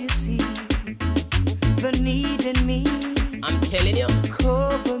 can't you see the need in me? I'm telling you.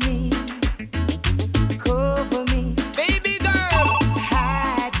 Cover me, cover me. Baby girl.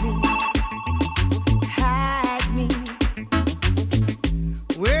 Hide me,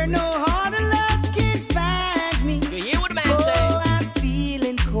 where no heart of love can find me. You hear what the man Oh, say? I'm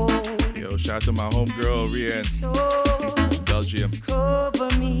feeling cold. Yo, shout out to my homegirl, Rian, So Belgium. cover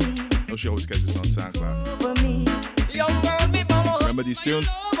me, Oh, she always catches on SoundCloud. cover me. Young girl, me mama. Remember these tunes?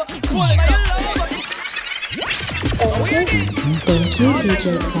 Thank you,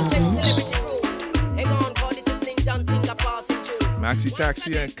 DJ Cabbage. Maxi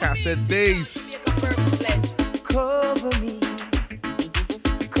Taxi and Cassette Days. Cover me,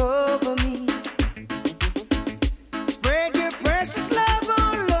 cover me. Spread your precious love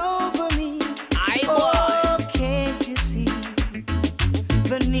all over me. Oh, can't you see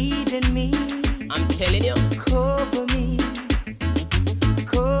the need in me? I'm telling you. Cover me,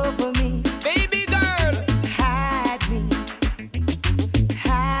 cover me. Baby girl.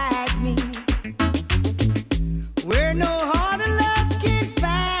 Hide me, where no heart of love can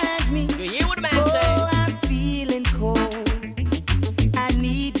find me. You hear what the man Oh, say? I'm feeling cold. I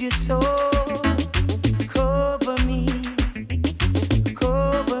need you so. Cover me,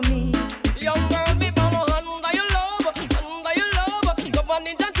 cover me. Young girl, me mama, under your love, under your love. Come on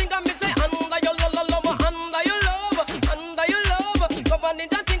in and think of me say under your love, under your love, under your love. Come on in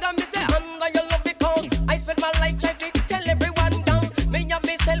and think of me say under your love because I spend my life trying to tell everyone down. Me and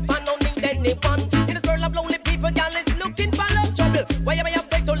myself, I don't need anyone. In this world of lonely people, girl is looking for love trouble. Why am I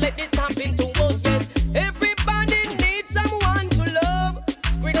afraid to let this happen to us? Yes, everybody needs someone to love.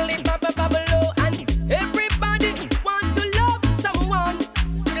 Squiddly bubble bubble and everybody want to love someone.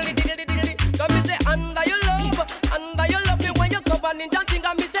 Squiddly diddly diddly. Come me say under your love me when you come and think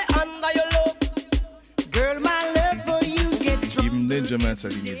of me say under your love. Girl, my love for you gets strong. Even Ninja Man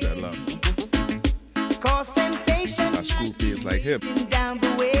said he needs that love. Cause temptation That screw feels like hip. down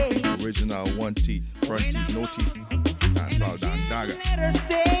the way. Original one teeth, front teeth, no teeth. Dancehall down dagger. Let her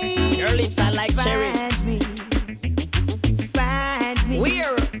stay. Your lips are like cherry. Find me.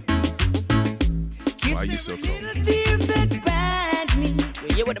 Weird. Why you so cold? Little tears that bind me.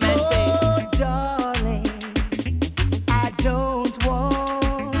 You hear what the man say? Oh, darling, I don't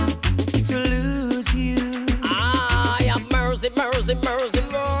want to lose you. I have mercy, mercy, mercy,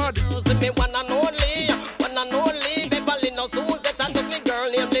 Lord. Mercy, me one and only, one and only. Beverly no Suzette and me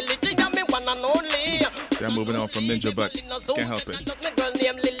girl named Lily. She got me one and only. See, I'm moving on from Ninja, but can't help it. Me girl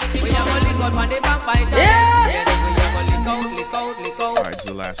named Lily. We are gonna lick out for the backbiter. Yeah. We are gonna lick out, lick out, lick out. Alright, this is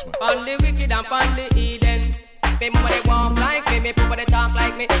the last one. On the wicked and on the Eden. Me mama they walk like me people they talk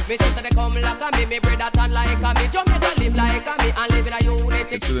like me. Me sister they come like me brother turn like me. Jamaica live like me and live in a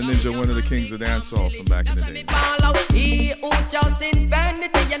unity. Consider Ninja one of the kings of dancehall from back in the day. Follow he who just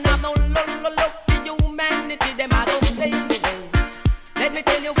invented it, you know love for humanity. Them I don't fade away. Let me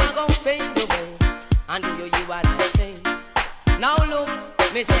tell you, I gon' fade away. And you are the same. Now look,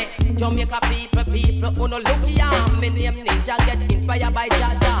 Me say, Jamaica people, who no look yam. Me name Ninja, get inspired by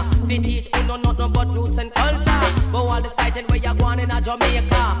Jaja. They teach who no nothing but roots and culture. But all this fighting where you going in a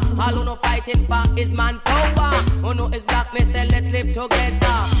Jamaica. All who no fighting for is manpower. Who no is black, me say let's live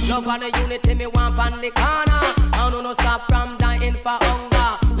together. Love and the unity me want on the corner. And who no stop from dying for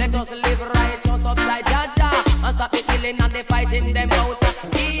hunger. Let us live righteous upside Jaja. And stop the killing and the fighting them out.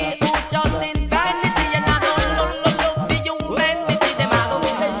 He who just in vanity and not no love for humanity. Them all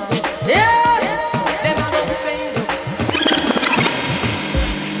offend you. Yeah, them all offend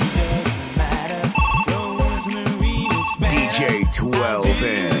you. DJ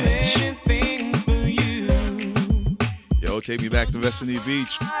 12-inch. Yo, take me back to Destiny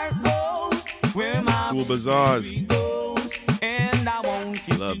Beach. School Bazaars.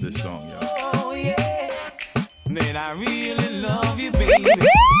 Love this song, yo. Oh, yeah. Man, I really love you, baby.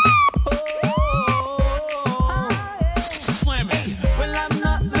 Well, I'm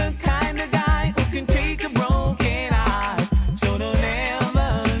not the kind of guy who can take a broken heart, so don't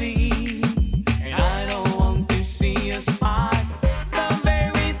ever leave. And I don't want to see us part. The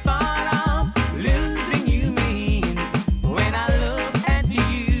very thought of losing you mean when I look at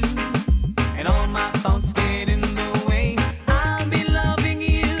you, and all my thoughts get in the way. I'll be loving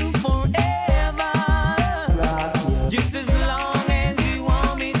you forever, just as long as you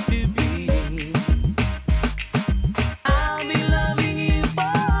want me to be. I'll be loving you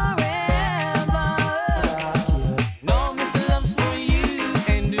forever. No, Mr. Love's for you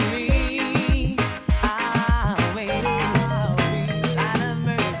and me. I'll wait. Out of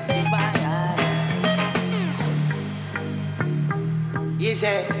mercy, bye. You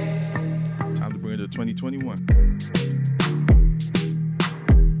say, Time to bring it to 2021.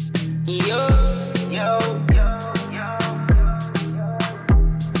 yo, yo, yo, yo.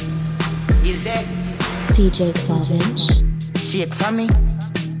 You say, DJ 12-inch. shake for me.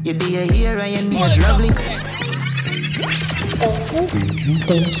 You be a hero and your name's lovely.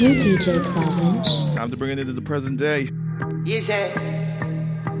 Thank you, DJ 12-inch. Time to bring it into the present day. You say,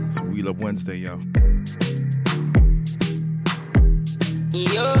 It's Wheel Up Wednesday, yo.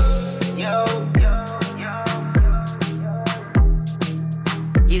 yo, yo, yo, yo.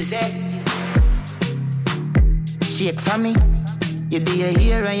 You say, shake for me. You be a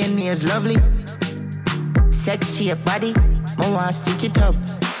hero and your name's lovely. Sexy your body, I want stitch it up.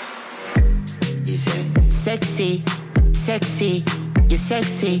 You say, sexy, sexy, you're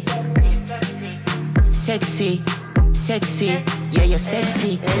sexy. Sexy, sexy, yeah, you're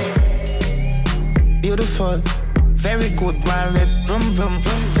sexy. Beautiful, very good, one rip, vroom, vroom,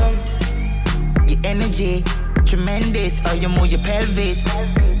 vroom, vroom. Your energy, tremendous, or you move your pelvis.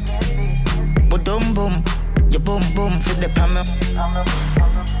 Boom, boom, your boom, boom, for the palm.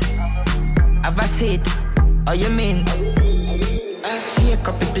 Have I said, oh you mean? Shake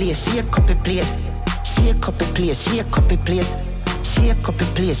up the place, shake up the place. Shake up the place, shake up the place. Shake up the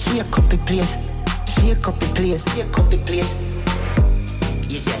place, shake up the place. Shake up the place, shake up the place.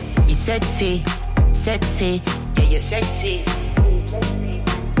 You're sexy, sexy, yeah, you're sexy.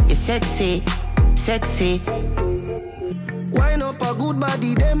 You're sexy, sexy. Wine up a good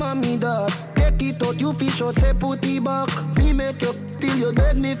body, them and me dog. Take it out, you fish out, say put it back. Me make you till you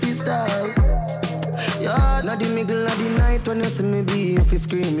beg me fi style. Yeah, not the middle of the night when you see me be, you fi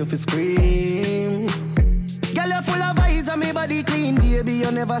scream, you fi scream. Girl, you full of eyes and me body clean, baby,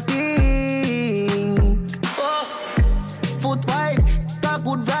 you never stink. Oh, foot wide, talk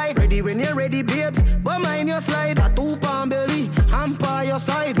good ride. Ready when you're ready, babes. But mind your slide, a 2-pound belly, hand by your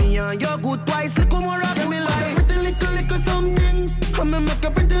side. Me and you good twice, little more rock me like. Pretty little something. I'ma make a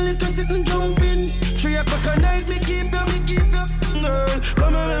pretty little sit and jump in. 3 o'clock at night, me keep you. Girl,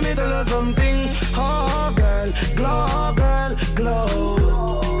 come on, let me tell you something. Oh, girl, glow, girl, glow.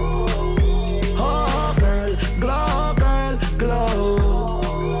 Oh, girl, glow, girl,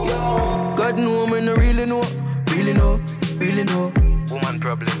 glow. Yo, God know me no really know, really know, really know. Woman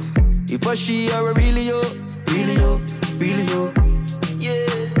problems. If I she are really yo, really yo, really yo.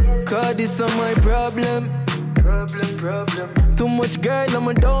 Yeah, cause this are my problem. Problem. Too much girl,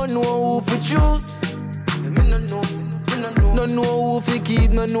 I'ma don't know who for choose. Me no know. No know who for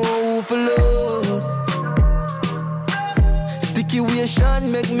keep, no know who for lose. Sticky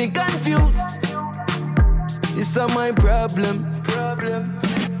situation make me confused. This are my problem.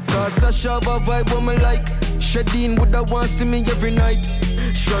 Cause I shove a vibe on me like Shadeen woulda want see me every night.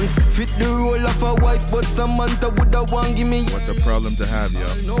 Shuns fit the role of a wife, but Samantha woulda want give me. What the problem to have, yo?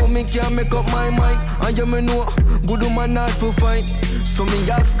 No, me can't make up my mind. And you me know, good woman not to find. So me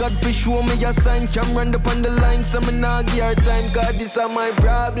ask God for show me a sign. Can run up on the line, so me nah give her time. Cause this are my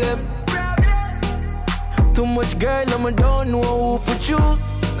problem. Too much girl, I don't know who for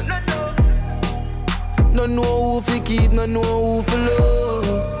choose. No know who for keep, no know who for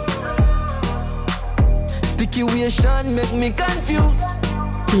lose. Situation make me confused.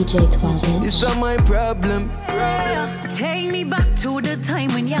 DJ 12 This is my problem. Take me back to the time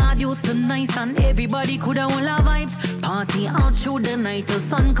when yard used to nice and everybody could have all our vibes. Party all through the night till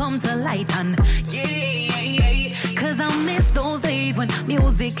sun come to light and cause I miss those days when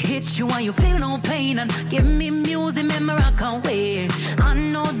music hits you and you feel no pain and give me music, memory I can't wait. I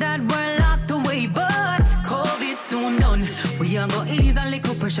know that we're locked away, but COVID soon done. We are go ease a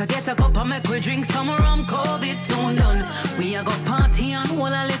little pressure, get a cup and make we drink some rum. COVID soon done. We are go party and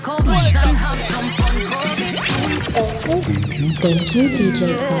hold a little vibes and have some fun. COVID soon. Thank you,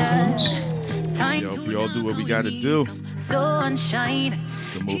 DJ 12. Yo, we all do what we gotta do Sunshine.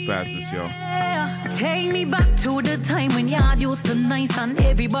 to move fastest, yo. Take me back to the time when yard used to nice and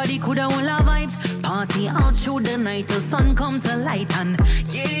everybody could have all our vibes. Party all through the night till sun come to light and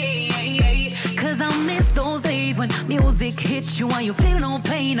cause I miss those days when music hits you and you feel no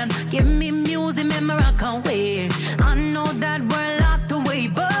pain and give me music, memory I can't wait. I know that we're locked away,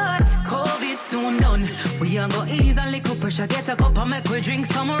 but COVID soon done. We are go ease a little pressure, get a cup and make we drink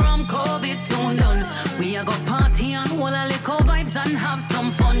some rum. COVID soon done. We are go party and hold a little vibes and have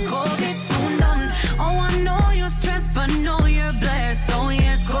some fun. COVID soon done. Oh, I know you're stressed, but know you're blessed. Oh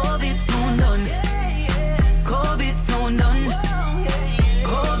yes, COVID soon done. COVID soon done.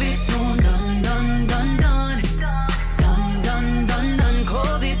 COVID soon done, done, done, done. Done, done, done, done.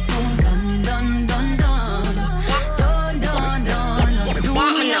 COVID soon done, done, done, done. Done, done, done.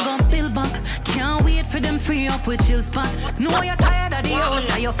 Soon we are gonna build back. Can't wait for them free up with chill spot. Know you're tired of the house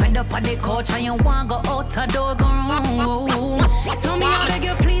and you're fed up of the couch and you want go out a door go room. So me I beg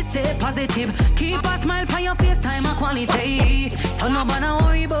you please stay positive. Keep a smile on your face, time a quality. So nobody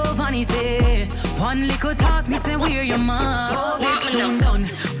worry about vanity. One little task, me say where your man. COVID soon done.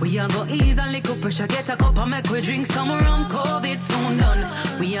 We a go ease a little pressure, get a cup and make we drink some rum. COVID soon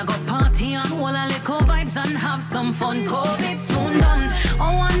done. We a go party and hold a little vibes and have some fun. COVID soon done.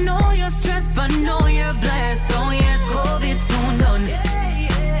 Oh, I know you're stressed, but know you're blessed. Oh yes, COVID soon done.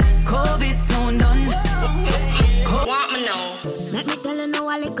 COVID soon done. Want me now? Let me tell you now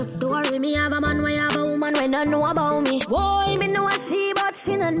a little story. Me have a man, we have a woman, we don't know about me. Boy, me know a she, but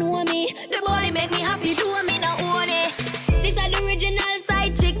she don't know me. The body make me happy, do me not own it. This is the original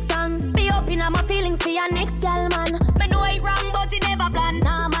side chick song. Be open on my feelings for your next girl, man. Me know it wrong, but it never plan.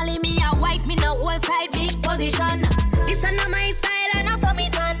 Normally me a wife, me no whole side bitch position. This is not my style and I saw me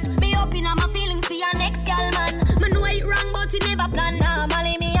done. Be open on my feelings for your next girl, man. Me know it wrong, but it never plan.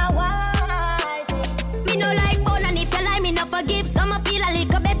 Normally me a wife. Me no like bone and if you like me no forgive. Some I feel a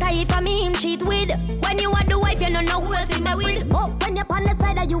little better if I me him cheat with. When you are the wife, you don't know who else in my with. Oh, when you're on the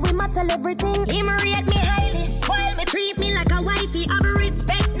side of you, we matter everything. Him rate me highly, spoil me, treat me like a wifey. Have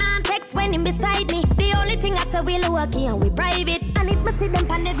respect, non-text when him beside me. The only thing I say we low key and we private. And if me see them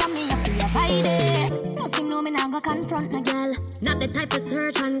pan the gram, me have to avoid it. Most him know me now go confront no girl. Not the type of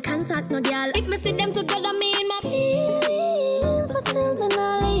search and contact no girl. If me see them together, me in my feelings, but still me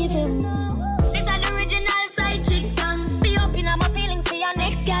not leave him. This is the original side chick song. Be open on my feelings for your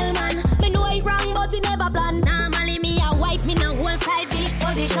next girl, man. Me know it wrong, but it never plan. Normally me a wife, me no whole side bitch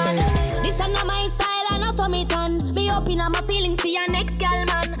position. This is not my style and I saw me turn. Be open on my feelings for your next girl,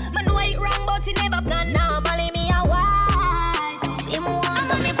 man. Me know it wrong, but it never plan. Normally me a wife. Him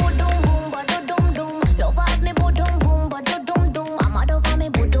want me put dum boom, but do dum dum. Love have me put dum boom, but do dum dum. I'm mad over me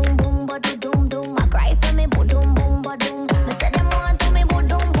put dum boom, but do dum dum. I cry for me put dum boom, but dum. Me say them want to me put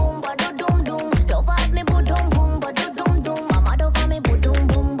dum boom, but do dum dum. Love have me put dum boom, but do dum dum. I'm mad over me put dum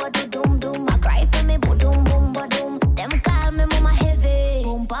boom, but do dum dum. I cry for me put dum boom, but dum. Them call me mama heavy.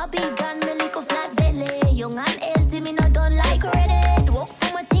 Boom papi gun me lick a flat belly. Young and healthy me not done like credit. Walk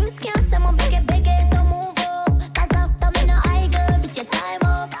for my things can't say my beg it, so move up.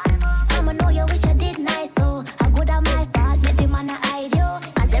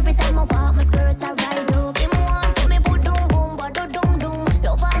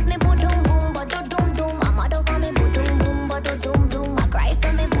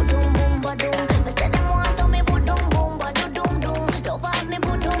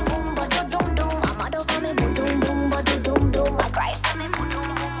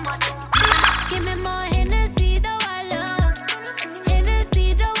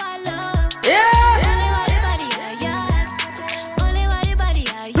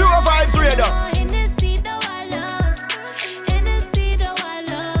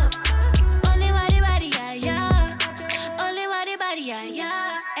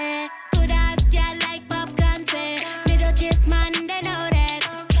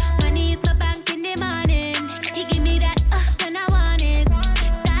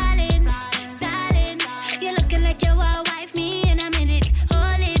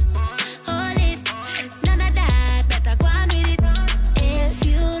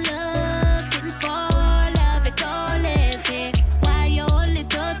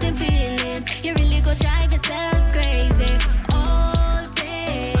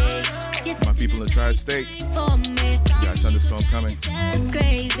 song coming. Self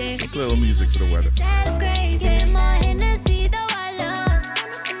crazy. So play a little music for the weather. Self crazy. Give me more Hennessy, though I love.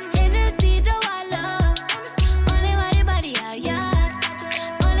 Hennessy, though I love. Only body, body, yeah,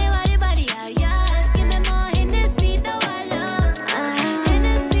 yeah. Only body, body, yeah, yeah. Give me more Hennessy, though I love.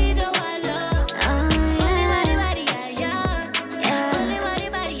 Hennessy, though I love. Only body, body, yeah, yeah. Only body,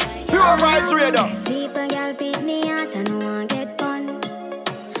 body, yeah, yeah. Pure Vibes Radio. People, girl, pick me out, I no want get fun.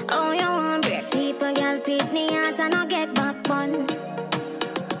 Oh, you want break? People, girl, pick me out, I no get back fun.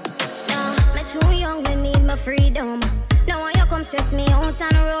 No, me too young, me need my freedom. Now when you come stress me out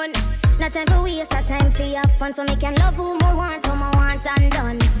and run. No time for waste, a time for have fun. So me can love who I want, who I want and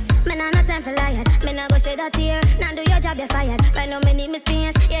done. Me nah no time for liar, me nah go shed a tear. Now do your job, you fired. Right now me need me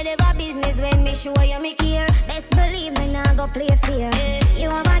space. You never business when me show you me care. Best believe me nah go play fair. You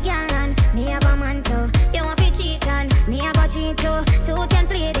have a girl and me have a man too. You want to cheat and me have a cheat too. Two can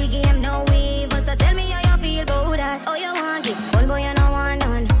play the game, no even. So tell me how you feel about that. Oh you want it, one boy you no want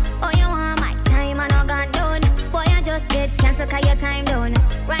none. Oh you want my time and no gone done. Boy you just get cancelled 'cause your time done.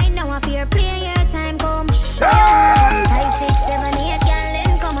 Right now I fear play your time come. 5, 6, 7, 8 girl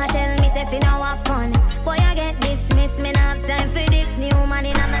then come and tell me say fi now have fun. Boy you get dismissed, me not have time for this new man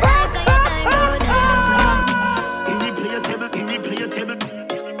in my life 'cause your time done. Irreplaceable, irreplaceable,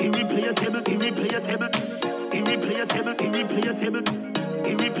 irreplaceable, irreplaceable, irreplaceable, irreplaceable,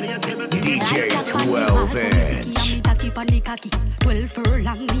 irreplaceable. DJ 12 inch. 12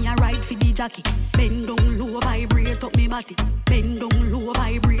 furlong, me a ride for the jockey. Bend down low, vibrate up me body. Bend down low,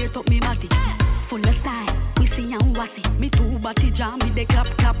 vibrate up me body. Full of style, me see and wassy. Me two body jam, me de clap,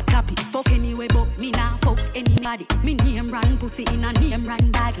 clap, clap it. Fuck anyway, but me nah fuck anybody. Me name brand pussy in a name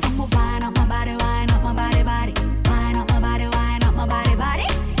brand bag. Some wine up my body, wine up my body, body. Wine up my body, wine up my body, body.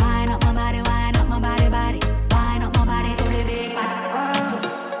 Wine up my body, wine up my body, body. Wine up my body to the big body.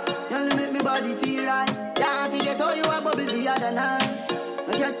 You make me body feel right. Can't forget how you a bubble the other night.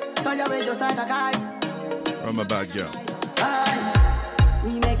 I get fire away just like a kite. From my bad girl.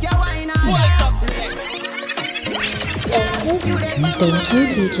 Me make you wine and Thank you,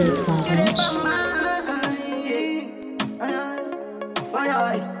 DJ 12 inch.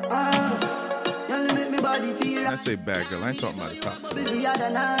 I say bad girl, I ain't talking about the cops.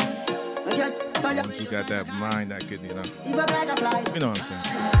 Once you got that mind that could, you know. You know what I'm saying?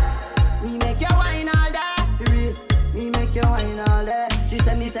 Me make you wine all day, for real. Me make you wine all day. She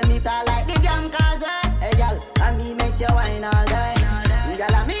say me tall like the damn causeway. Hey girl, and me make you wine all day.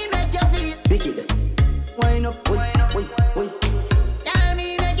 Girl, and me make you feel wicked. Wine up, wait. Girl,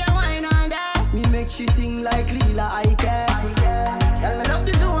 me make you wine all day. Me make she sing like Lila, I care. Girl, me love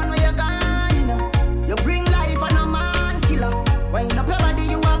the zone where you gone, you know. You bring life and a man killer. Wine up your body,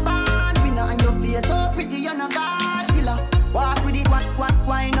 you a band winner. And your face so pretty, you're no Godzilla. Walk with it,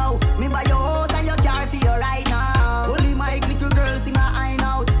 why now? Me buy your house and your car for you right now. Only my little girl sing a high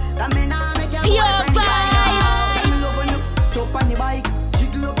note. That me nah make your boyfriend cry now. Tell me love when you top on the bike.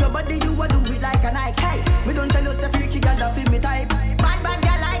 Jiggle up your body, you a do it like a Nike. Hey, me don't tell you say freaky girl that feel me type. Bad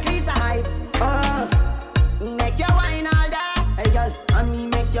girl like Lisa Hype. Me make you wine all day. Hey girl, and me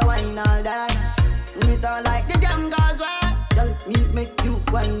make you wine all day. Me don't like the damn girls way. Girl, me make you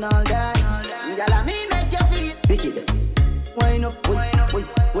wine all day. Girl, and me make you feel wicked. Wine up,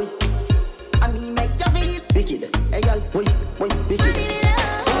 wait. And me make you feel wicked. Hey girl, wait, wicked.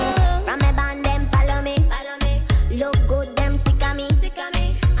 From my band, them follow me. Look good, them sick of me.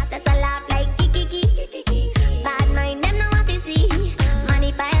 I set a laugh like kiki. Bad mind, them no want to see.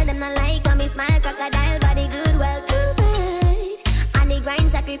 Money pile, them no like when me smile. Crocodile body good, well too bad. And the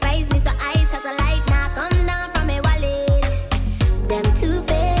grind sacrifice me, so I satellite now come down from my wallet. Them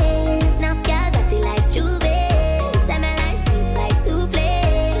two-faced, now girl got it like Juve. Semi like soup, like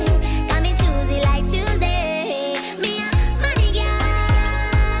souffle. Got me choosy like Tuesday. Me a money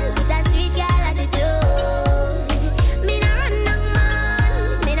girl with a street girl attitude. Me no run down man,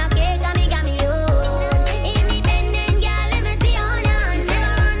 me no care 'cause me got me own. Independent girl, let me see all your hands.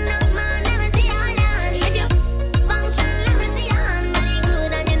 Never run down man, let me see all your hands. If you function, let me see your hand. Body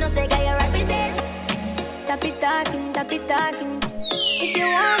good and you know say got your reputation. Tap it talking. If you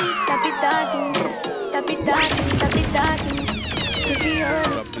want it, tap it talking. If you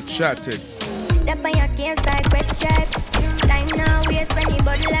Stop the chatting. step on your case like wet stripe. Time now, waste when you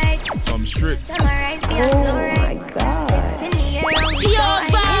bud light. I'm strict. Summarize be a slow ride. Sex in the air, we Pure so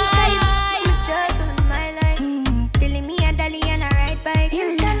high. Just on my life. Telling me a dolly and a ride bike.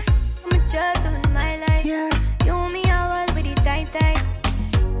 I'm just on my life. You me a wall with it tight.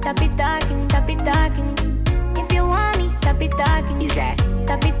 Tap it talking. If you want me, tap it talking.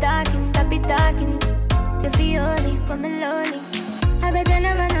 Tap it talking. You feel me when I'm lonely. I better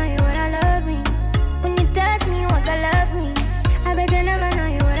never know you wanna love me. When you touch me, you wanna love me.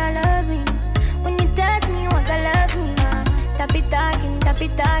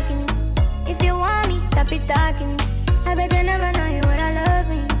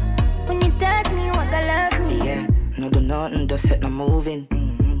 moving.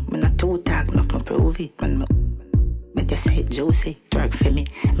 Me not too talk enough, me prove it. When me, better say it juicy, twerk for me.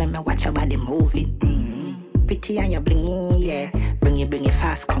 Me watch your body moving. Pretty and you blingy, yeah. Bring it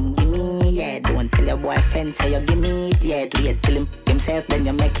fast, come give me, yeah. Don't tell your boyfriend, say you give me it, yeah. Do it till himself, then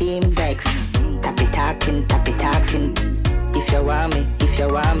you make him vex. Tap it talking. If you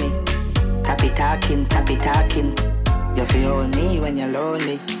want me. Tap it talking. You feel me when you're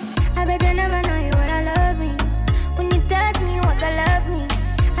lonely. I bet you never know you would I love me. When you touch me, you walk I love me.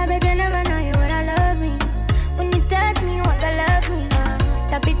 I bet you never know you would I love me. When you touch me, you walk I love me.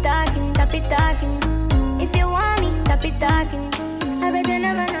 Tap it talking. If you want me, tap it talking. I bet you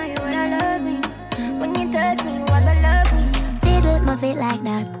never know you would I love me. When you touch me, you walk I love me. Fiddle my feet like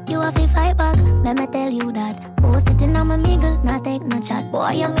that. You have to fight back, let me tell you that. For sitting on my mingle, not take no chat.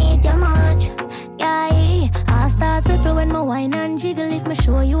 Boy, you meet your much. Yeah, I start ripple when my wine and jiggle. If me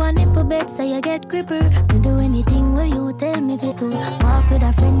show you a nipple bed, so you get gripper. Me do anything where you tell me if you do. Walk with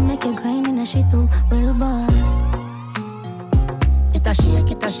a friend, make you grind in a shit too. Well, boy. It a shake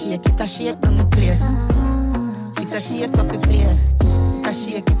on the place. It a shake up the place.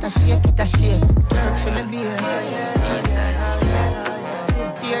 It a shake. Work for me, baby.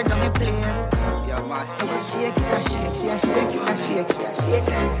 Tear down the place. Yeah, master. It a shake.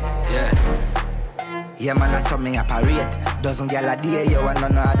 Yeah. Yeah, man, I saw me operate. Doesn't get a day, you want no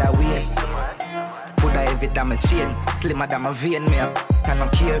other way. Put a heavy than my chain, slimmer than my vein, me up, I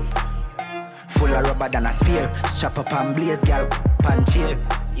don't care. Full of rubber than a spear. Strap up and blaze, girl, pan cheer.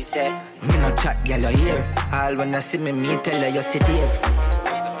 You say, me no chat, girl, you hear. All when you see me tell her you see Dave.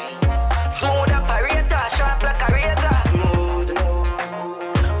 Smooth operator, sharp like a razor. Smooth.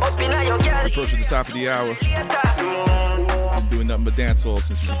 Up in your girl. Approaching the top of the hour. I'm doing nothing but dancehall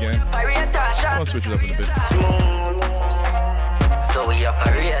since we began. I'm gonna switch it up in a bit. So we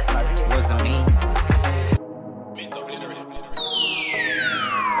operate. Wasn't me.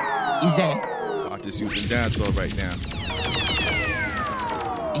 Easy. Artists using dancehall right now.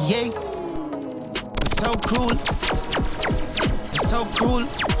 Yeah. So cruel. So cruel.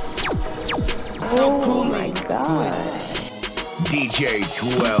 Oh my God. DJ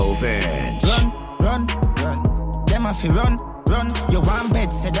 12-inch. Run. Them have to run. You want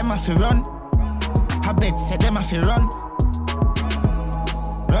bed, say them have to run. I bet, say them have to run.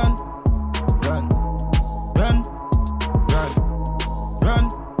 Run.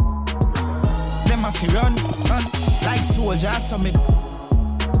 Them have to run. Like soldiers, so me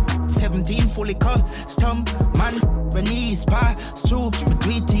 17 fully custom. Man, when he's pass through,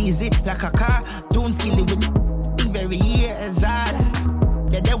 we do it easy like a car. Don't skill it with very years all.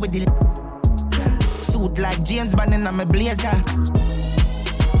 They're there with the suit like James Bond in my blazer.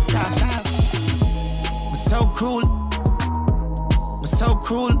 We're so cruel.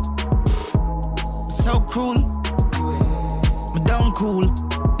 We're down cool.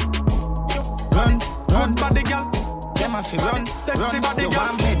 Run. Body girl. Them have to run. Sexy body girl. You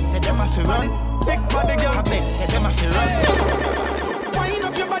want bed, say them have to run. Thick body girl. I bet, say them have to run. Wind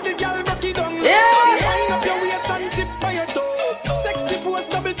up your body girl, rock it down. Yeah. Wind up your waist and tip by your toe. Sexy pose,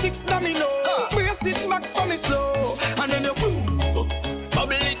 6 domino. Brace it back for me slow. And then you boom.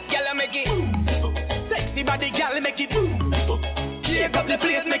 Bubble it, girl, make it. Sexy body girl, make it. Shake up the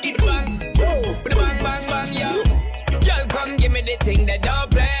place, make it bang. Bang, yeah. Girl, come give me the thing that don't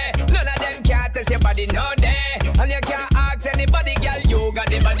play. None of them can't test your body, no day. And you can't ask anybody, girl. You got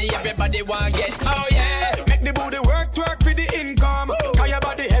the body, everybody want get. Oh yeah. Make the booty work for the income. Cause your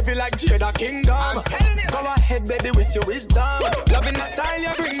body heavy like Jada Kingdom. Go ahead, baby, with your wisdom. Loving the style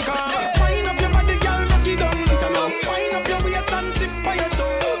you bring come. Wind up your body, girl, rock it down. Wind up your waist and tip by your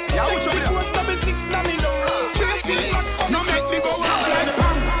toe. Sexy pose, 6 domino. Trace it back from no make me go out like the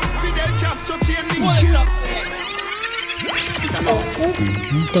bang. Fidel Castro chain me.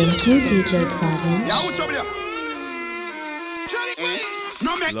 Thank you, DJ 12-inch.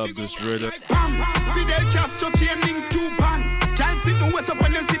 Love this rhythm. Fidel Castro chain links coupon. Can't sit no wet up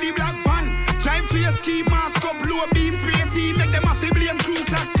when them see the black van. Drive to your ski mask up, low beam spray team. Make them a fi blame true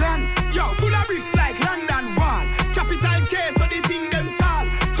class clan. Yo, full of bricks like London Wall. Capital K, so the thing them tall.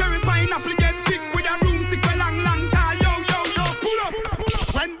 Cherry pineapple get big with a broomstick a long tall. Yo, pull up.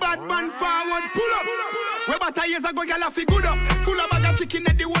 When bad man forward, pull up. Where about years ago, y'all have fi good up. Full of bag of chicken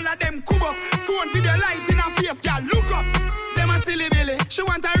at the whole of them cub up. Phone video light in her face, y'all look up. Them a silly billy. She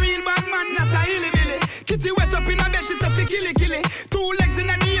want a real bad man, not a hilly billy. Kitty wet up in her bed, she say fi killy. 2 legs in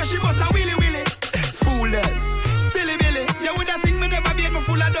her ear, she bust a willy. Fool them, silly billy. You woulda think me never be me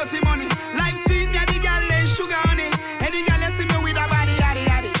full of dirty money. Life sweet, me a the girl and sugar honey. Any girl you see me with a body,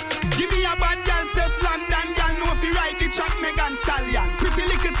 yaddy. Give me a bad girl, Steph London, girl know fi ride the track, Megan Stallion. Pretty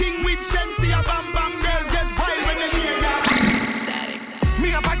little thing with Shensi, a bam girls get wild when they hear that. Static.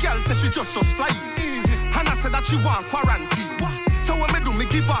 girl say she just flying. And I said that she want quarantine. So when me do, me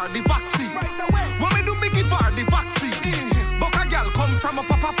give her the vaccine. Right away. When me do, me give her the vaccine. But a girl come from a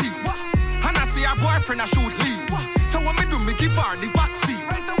papa pee. And I see her boyfriend a shoot leave. So when me do, me give her the vaccine.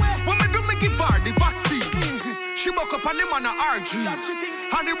 Right away. When me do, me give her the vaccine. She buck up on him on a RG.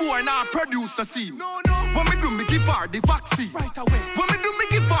 And the boy now produce a scene. When me do, me give her the vaccine. Right away. When me do, me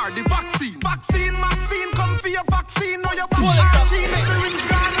give her the vaccine. Vaccine, come for your vaccine. Now your vaccine, the syringe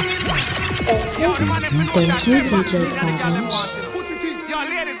gone in. Thank you, DJ Twavinch. Yo,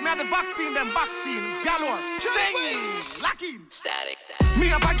 ladies, me have the vaccine, them vaccine. Galore. Lock in. Static. Me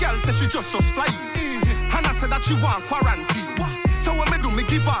have a girl say she just flying. And I said that she want quarantine. So when me do, me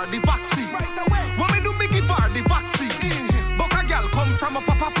give her the vaccine. Right away. When me do, me give her the vaccine. But a girl come from a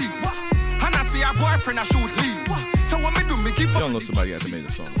papa pee. And I see her boyfriend a shoot leave. So when me do, me give her. You don't know somebody had to make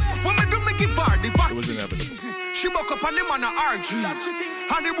the song. When me do, me give her the vaccine. It was inevitable. She buck up on him on a RG.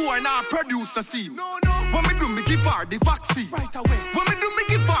 And the boy now produce a scene. When me do, me give her the vaccine. Right away. When me do, me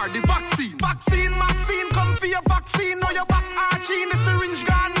give her the vaccine. Vaccine, come for your vaccine. Now your back arching, the syringe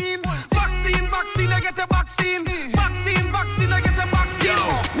gone in. Vaccine, I get a vaccine. Vaccine, I get a vaccine. Yo,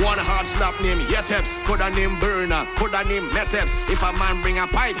 one hard slap name Yeteps. Could a name Burner, could a name Meteps. If a man bring a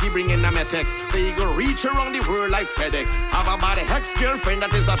pipe, he bring in a Metex. So he go reach around the world like FedEx. Have a body hex girlfriend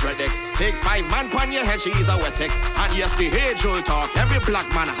that is a Dreadex. Take 5 man pon your head, she is a Wetex. And yes, the age old talk. Every black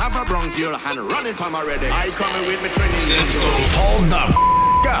man have a bronchial and running from a Redex. I coming with me training. Let's go. Hold the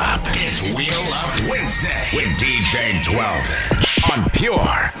up. It's Wheel Up Wednesday with DJ 12 on Pure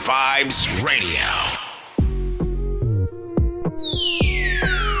Vibes Radio.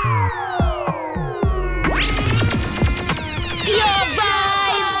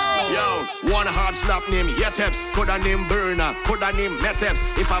 One hard slap name Yeteps. Could a name Burner, could a name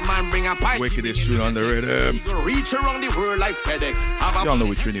Meteps. If a man bring a pipe, wickedest tune on the rhythm. Reach around the world like FedEx. Y'all know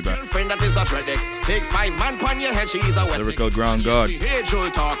we Trini back. Friend that is a Dreadex. Take 5 man pon your head, she is a Wetex. Lyrical ground god. Age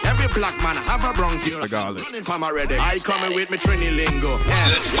old talk. Every black man have a bronchial. Mr. Garlic. Running from a Redex. I coming with me Trini lingo.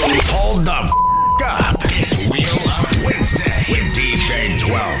 Let's go. Hold the up. It's Wheel Up Wednesday with DJ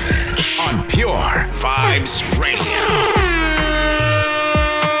 12 on Pure Vibes Radio.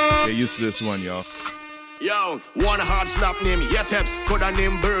 Get used to this one, y'all. Yo, one hard slap name Yeteps. Could a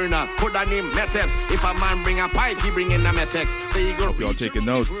name Burner, could a name Meteps. If a man bring a pipe, he bring in a Metex. So you go y'all taking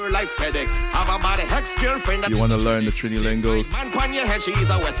notes. Like FedEx. Have a body hex girlfriend. You want to learn the Trini lingos? Man pon your head, she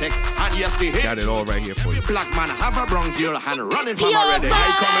is a Wetex. And yes, the got it all right here for you. Black man have a bronchial and running from a Redex.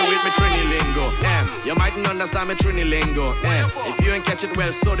 I coming with me Trini lingo. You mightn't understand me Trini lingo. If you ain't catch it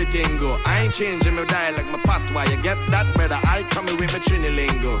well, so the tingo. I ain't changing my dialect, my patois. You get that, brother? I coming with me Trini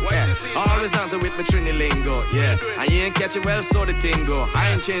lingo. Always dancing with me Trini lingo. Yeah, and you ain't catch it well, so the tingo.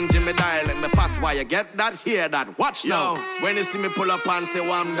 I ain't changing my dialect, my patois. You get that, hear that, watch now. When you see me pull up and say,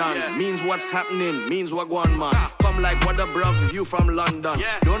 well, I'm done, means what's happening, means what going man. Come like what the bruv if you from London.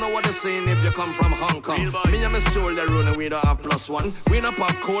 Don't know what they're saying if you come from Hong Kong. Me and my soul, they run and we don't have +1. We no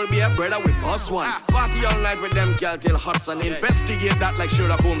pop cold beer, brother, with +1. Party all night with them girl till Hudson. Investigate that like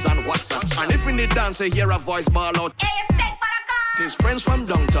Sherlock Holmes and Watson. And if we need dance, hear a voice ball out. It's friends from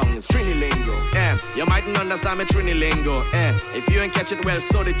downtown, it's Trini lingo. You mightn't understand me Trini lingo. If you ain't catch it well,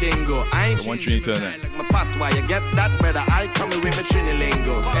 so the tingo. I ain't changing like my patois. You get that, brother? I coming with me Trini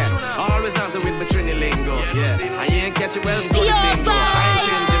lingo. Always dancing with me Trini lingo. And you ain't catch it well, so the tingo. I ain't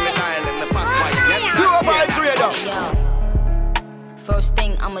changing my dialect, my patois. You get that? Pure Vibes Radio. First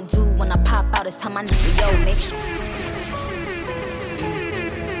thing I'ma do when I pop out is tell my nigga, yo, make sure.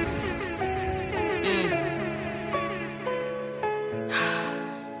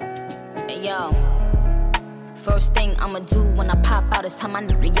 Yo, first thing I'ma do when I pop out is tell my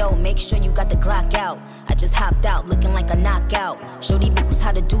nigga, yo, make sure you got the Glock out. I just hopped out looking like a knockout. Show these bitches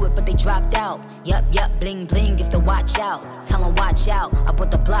how to do it, but they dropped out. Yup, bling bling, if to watch out. Tell them watch out, I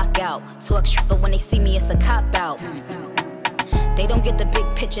put the block out. Talk shit, but when they see me, it's a cop out. They don't get the big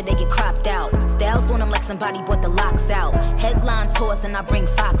picture, they get cropped out. Styles on them like somebody bought the locks out. Headlines horse and I bring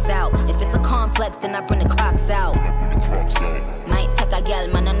Fox out. If it's a complex, then I bring the Crocs out. Might take a gal,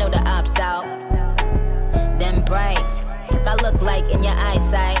 man, I know the ops out. Them bright, I look like in your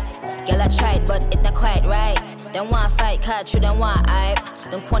eyesight. Girl, I tried, but it not quite right. Them want fight, catch you, them want hype.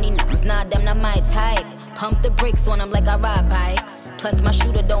 Them corny niggas, nah, them not my type. Pump the brakes on them like I ride bikes. Plus my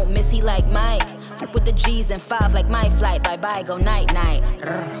shooter don't miss, he like Mike. Fuck with the G's and 5 like my flight. Bye-bye, go night-night.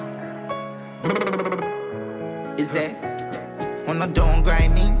 Is that on a don't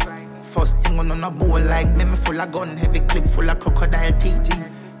grind me? First thing on a bowl like me full of gun, heavy clip full of crocodile teeth.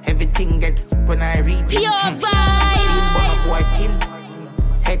 Everything get when I read it. Pure Vibes. Boy kill.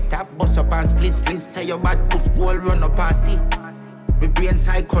 Head tap, bust up and split. Say your bad push, wall run up and see. We brain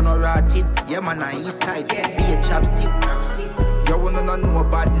side corner rotted. Yeah, man, I east side. Be a chapstick. You wanna know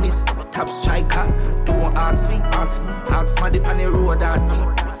badness. Top striker. Don't ask me. Ask my dip on the road, I see.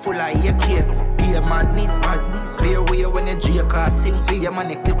 Full of AK. Be a madness. Clear way when you drink or sing. See your man,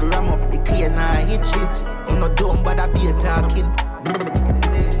 you clip ram up. The clear now hit shit. I'm not dumb, but I be a talking.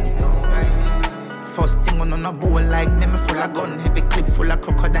 First thing on a bowl like me full of gun. Heavy clip full of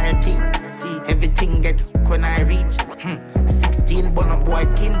crocodile teeth. Everything get when I reach 16 bun up boy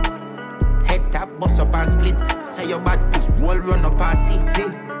skin. Head tap, bust up and split. Say your bad wall run up and see.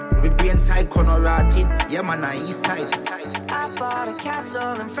 We brain side corner rotted. Yeah man, I east side. I bought a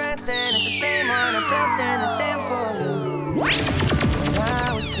castle in France and it's the same one I built and the same for you. When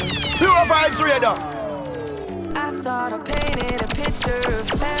I was kid, Pure Vibes Radio. I thought I painted a picture of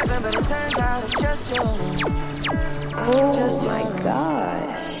heaven, but it turns out it's just you. Oh my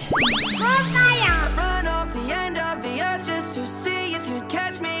gosh. Run off the end of the earth just to see if you'd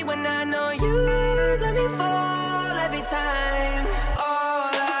catch me when I know you'd let me fall every time. All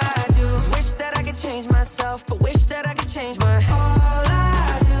I do is wish that I could change myself, but wish that I could change my. All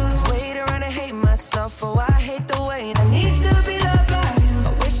I do is wait around and hate myself. Oh, I hate the weight. I need to be loved by you.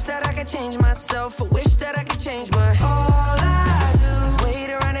 I wish that I could change myself, but wish that I could change my. All I do is wait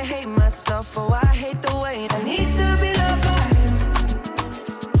around and hate myself. Oh, I hate the weight. I need to be loved by you.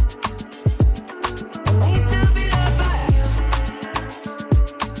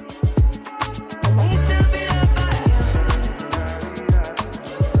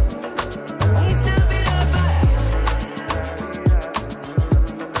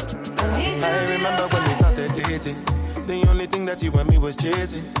 The only thing that you and me was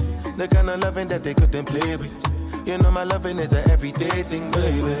chasing, the kind of loving that they couldn't play with. You know my loving is a everyday thing,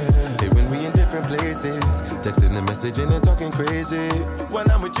 baby. Hey, when we in different places, texting and messaging and talking crazy. When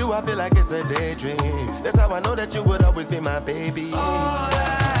I'm with you, I feel like it's a daydream. That's how I know that you would always be my baby. All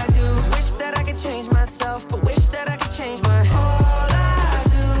I do is wish that I could change myself, but wish that I could change my. All I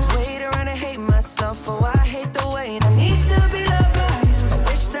do is wait around and hate myself. Oh, I hate the weight. I need to be loved by you. I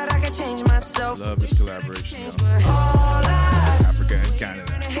wish that I could change myself. Love this collaboration. Africa and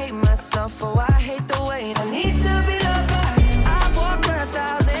Canada. I hate myself. Oh, I hate the weight. I need to be loved by you. I've walked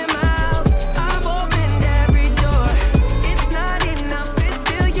 1,000 miles. I've opened every door. It's not enough. It's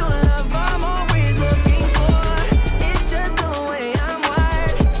still your love I'm always looking for. It's just the way I'm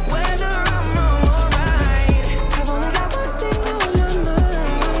wired. Whether I'm wrong or right, I've only got one thing on my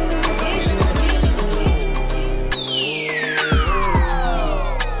mind.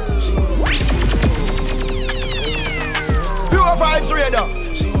 Pure Vibes Radio.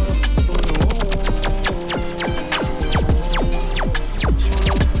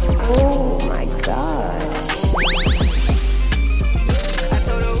 Oh my god. I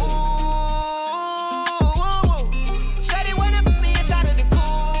told her, ooh, shawty wanna put me inside of the cool.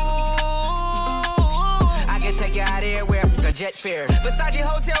 I can take you out everywhere, a jet fare. Versace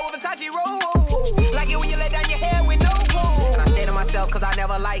hotel with Versace roll. Like it when you let down your hair with no clothes. And I stay to myself cause I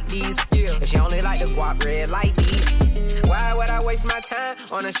never like these. If she only like the guap red like these, why would I waste my time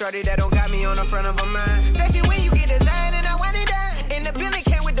on a shorty that don't got me on the front of her mind? Especially when you get designed and I want it done. And the Billy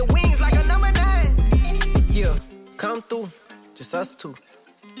came with the wings like a number 9. Yeah, come through, just us two.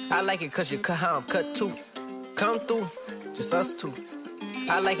 I like it cause you cut how I'm cut too. Come through, just us two.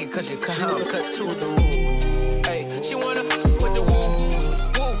 I like it cause you cut how I'm cut too. Hey, she wanna with the woo,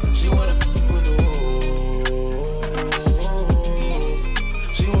 woo. She wanna with the woo.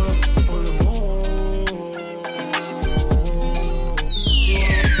 She wanna with the woo. She wanna with the woo.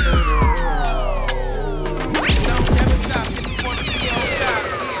 Don't never stop if you wanna be on top.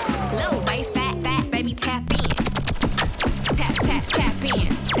 Low waist, fat, baby, tap in. Tap, tap, tap in.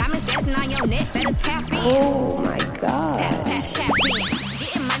 Diamonds dancing on your neck, better tap in. Oh my god. Tap, tap, tap in.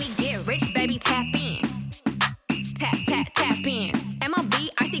 Getting money, get rich, baby, tap in. Tap, tap, tap in. MLB,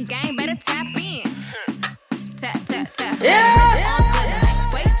 icy gang, better tap in. Tap, tap, tap.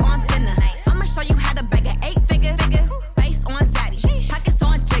 Yeah. Waist on thinner. I'ma show you how to bag an 8-figure. Face on zaddy, pockets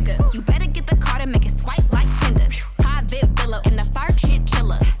on jigger. You better get the card and make it swipe like Tinder. Private villa in the fur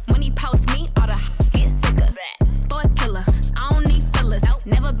chinchilla. When he post me, all the get sicker. For a killer, I don't need fillers.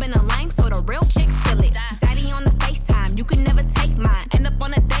 Never been a lame, so the real chicks feel it. Daddy on the FaceTime, you can never take mine. End up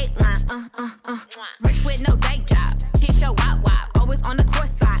on a date line, Rich with no day job, hit your wop, always on the court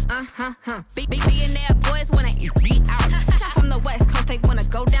side, Billionaire boys wanna eat out. Shot from the West Coast, they wanna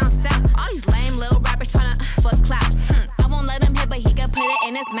go down south. All these lame little rappers tryna fuck clout. I won't let him hit, but he can put it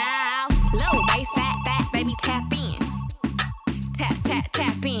in his mouth. Low waist, fat, baby, tap in. Tap, tap,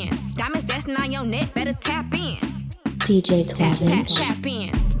 tap in. Diamonds dancing on your neck, better tap in. DJ Tap, 12 tap, inch. tap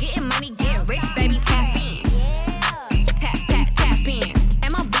in. Getting money, get rich, baby, tap in. Tap, tap, tap in.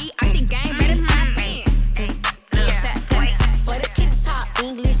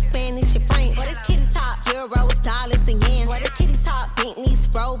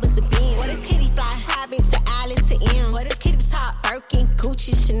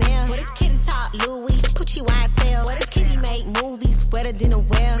 Gucci, Chanel. But it's kitty top, Louis, Gucci, YSL. But it's kitty make movies wetter than a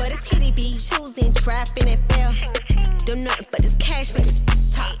whale. But it's kitty be choosing, trapping and fail. Don't nothing but this cash, man,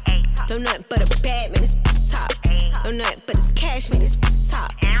 it's top. Don't nothing but a bad man, it's top. Don't nothing but this cash, man, it's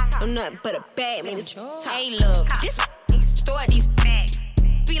top. Don't nothing but a bad man, it's top. Hey, look, this store these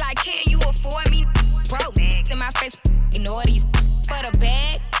be like, can you afford me? Broke in my face, ignore these for the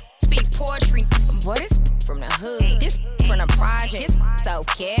bag. Speak poetry, boy, this from the hood, this from the project, this so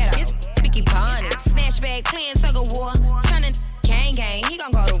ghetto, this speaky bonnet, snatch bag, playing tug of war, turning gang, he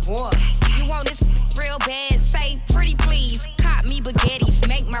gon' go to war. You want this real bad? Say pretty please, cop me baguettes,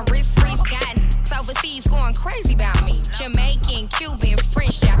 make my wrist freeze. Got overseas going crazy about me, Jamaican, Cuban,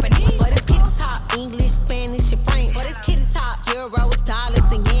 French, Japanese. But it's kitty top, English, Spanish, and French. But it's kitty top, euros,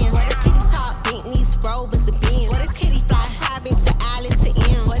 dollars, and yen. But it's kitty top, Bentleys, Rovers, and Benz. But it's kitty fly private to Alice to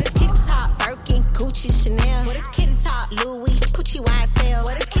M. But it's kitty top, Birkin, Gucci, Chanel. But it's kitty top, Louis, Gucci, YSL.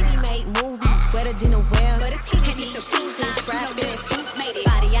 But it's kitty make movies wetter than a whale. But it's kitty be choosing, trapping, and made it.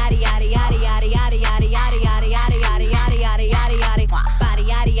 Body, yaddy, yaddy, yaddy, yaddy, yaddy, yaddy, yaddy, yaddy, yaddy, yaddy, yaddy, yaddy, yaddy, yaddy. Body,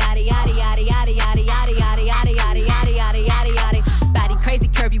 yaddy, yaddy, yaddy, yaddy, yaddy, yaddy, yaddy, yaddy, yaddy, yaddy, yaddy, yaddy, yaddy, yaddy. Body crazy,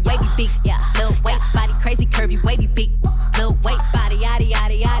 curvy, wavy, big, yeah. Little waist, body crazy, curvy, wavy, big. Little waist, body, yaddy,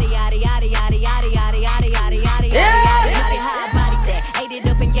 yaddy, yaddy, yaddy, yaddy, yaddy, yaddy, yaddy, yaddy, yaddy, yaddy, yaddy. High body that ate it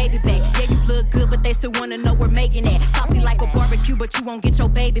up and gave it back. Yeah, you look good, but they still wanna know we're making that. Saucy like a barbecue, but you won't get your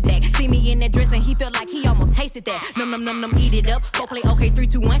baby back. See me in that dress and he felt like he almost tasted that. Num, eat it up. Go play okay, 3,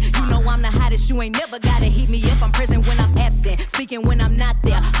 2, 1. You know I'm the hottest. You ain't never gotta heat me up. I'm present when I'm absent, speaking when I'm not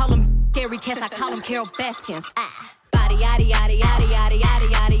there. Call them scary cats, I call them Carol Baskins. Body, yaddy, yaddy, yaddy, yaddy, yaddy,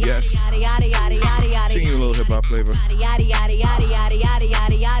 yaddy, Yes. yaddy, yaddy, yaddy, yaddy, yaddy. Sing you a little hip hop flavor. Yaddy, yaddy, yaddy, yaddy, yaddy,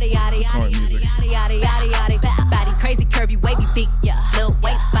 yaddy, yaddy, yaddy, yaddy, Current music. yaddy, yaddy, yaddy, yaddy. Body crazy, curvy, wavy, big, yeah. Little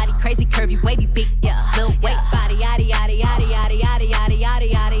waist, body crazy, curvy, wavy, big, yeah. Little waist, body, yaddy, yaddy, yaddy, yaddy, yaddy, yaddy,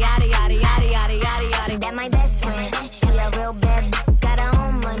 yaddy, yaddy, yaddy, yaddy, yaddy, yaddy, yaddy, yaddy. That my best friend, she a real bad, got her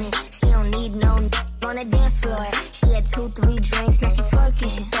own money. She don't need no on the dance floor. She had 2, 3 drinks, now she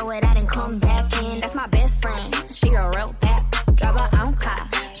twerking. She throw it out and come back in. That's my best friend, she a real bad, drive her own car.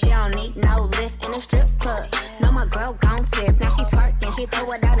 She don't need no lift in a strip club. No, my girl gon' tip, now she twerking. She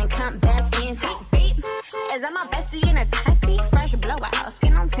throw it out and come back in. Beep. Is that my bestie in a taxi? Fresh blowout,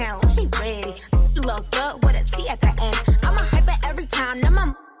 skin on town, she ready. Look good with a T at the end. I'm a hyper every time, now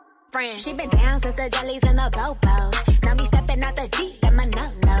my friend. She been down since the jellies and the bobos. Now me stepping out the Jeep and my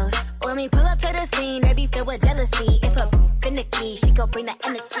nut-lows. When we pull up to the scene, they be filled with jealousy. If a finicky, she gon' bring the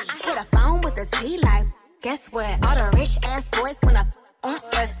energy. I hit a phone with a T like, guess what? All the rich ass boys wanna on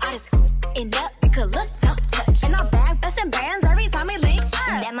us. I just end up, you could look, don't touch. And I'm back bustin' bands every time we link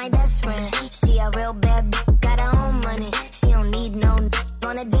up. That my best friend, she a real bad, got her own money. She don't need no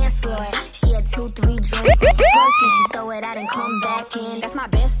on the dance floor. She had 2, 3 drinks, and she twerking. She throw it out and come back in. That's my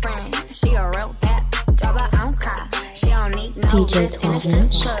best friend, she a real bad, drive her own car. She don't need no DJ lift in a strip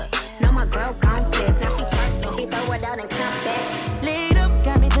club. No, my girl gon' tip, now she twerking. She throw it out and come back. Lead up,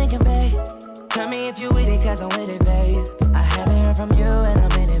 got me thinking, babe. Tell me if you with it, cause I'm with it, babe. I haven't heard from you and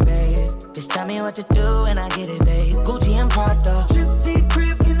I'm in it, babe. Just tell me what to do and I get it, babe. Gucci and Prada. Trip to the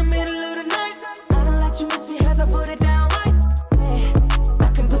crib in the middle of the night. I don't let you miss me as I put it down right. Hey, I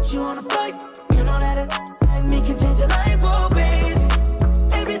can put you on a flight. You know that it like me can change your life, oh baby.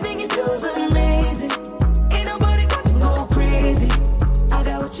 Everything you do is amazing. Ain't nobody got to go crazy. I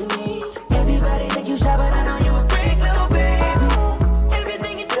got what you need. Everybody think you shy, but I know you a freak, little baby.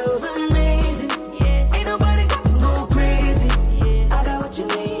 Everything you do is amazing. Ain't nobody got to go crazy. I got what you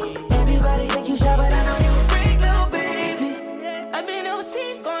need. Everybody think you shy, but I know you a freak, little baby. I've been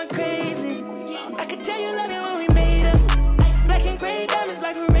overseas going crazy. I could tell you love it when we made up. Black and gray diamonds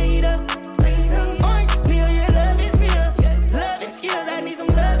like a radar. Orange peel, your love is real. Love and skills, I need some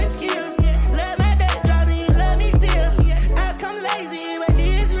love and skills. Love my day draws and you love me still. Eyes come lazy, but she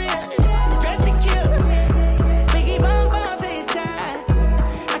is real. Dress to kill. Biggie bomb bomb till you tired.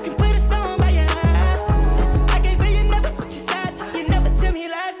 I can put a stone by your eye. I can't say you never switch your sides. You never tell me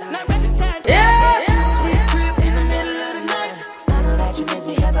lies. Not rushing time. Yeah. Crib in the middle of the night. I know that you miss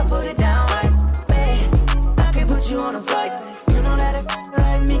me as I put it down right. Babe, I can put you on a flight. You know that it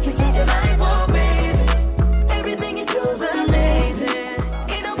like me can change your life, oh baby. Everything you do is amazing.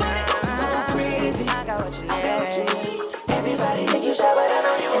 Ain't nobody got to go crazy. I got what you need. Everybody think you shy, but I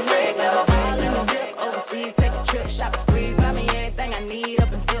know you a freak, little freak, little freak. Overseas, take a trip, shop a spree. Buy me everything I need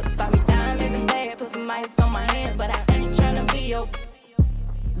up and flip. Saw me diamonds and bags, put some ice on my hands, but I ain't tryna be your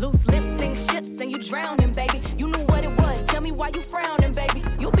loose lips sink ships and you drowning, baby. You knew what it was. Tell Tell me why you frowning, baby.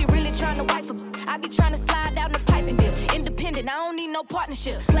 You be really trying to wife a I be trying to slide down the piping deal. Independent, I don't need no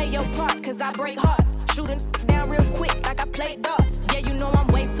partnership. Play your part, cause I break hearts. Shooting down real quick like I played darts. Yeah, you know I'm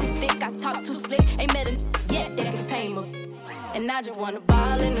way too thick, I talk too slick. Ain't met a yet that can tame her. And I just wanna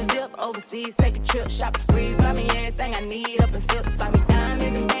ball in the VIP overseas, take a trip, shop sprees, buy me everything I need up in Phillips. Buy me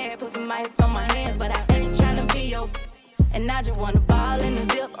diamonds and bags, put some ice on my hands, but I ain't tryna be your. And I just wanna ball in the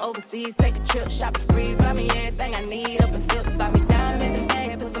VIP overseas, take a trip, shop sprees, buy me everything I need up in Phillips. Buy me diamonds and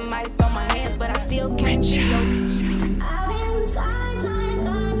bags, put some ice on my hands, but I still can't be your.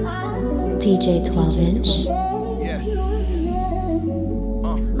 DJ 12 inch. Yes.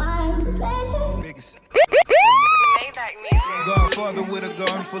 Biggest. Godfather with a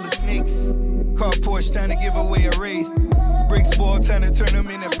garden full of snakes. Car Porsche trying to give away a wraith. Bricks ball trying to turn them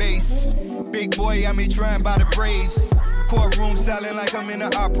into base. Big boy, I may try and buy the Braves. Courtroom silent like I'm in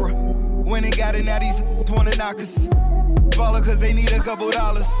an opera. When they got it, now these wanna knock us. Follow cause they need a couple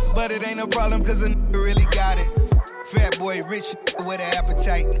dollars. But it ain't no problem cause a nigga really got it. Fat boy, rich with an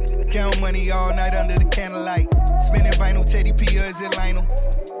appetite. Count money all night under the candlelight. Spinning vinyl, Teddy P or is it Lionel?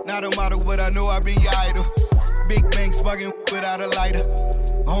 Not a model, but I know I be your idol. Big bang sparking without a lighter.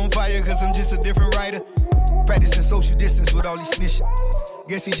 On fire cause I'm just a different writer. Practicing social distance with all these snitching.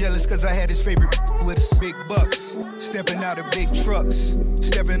 Guess he jealous cause I had his favorite with us. Big bucks, stepping out of big trucks.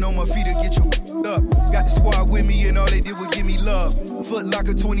 Stepping on my feet to get you up. Got the squad with me and all they did was give me love. Foot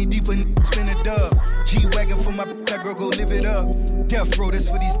locker 20 deep and spin a dub. G-Wagon for my that girl, go live it up. Death row, that's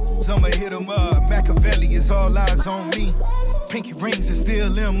for these I'ma hit them up. Machiavelli is all eyes on me. Pinky rings is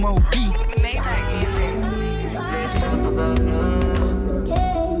still M.O.B. Maybach music.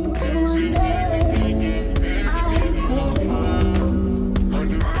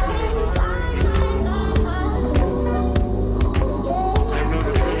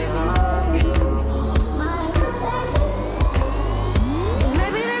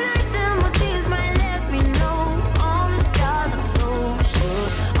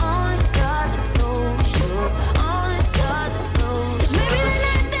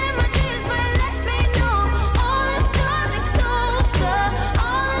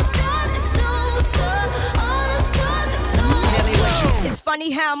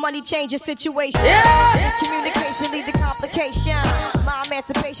 Funny how money changes situation. Miscommunication lead to complication. My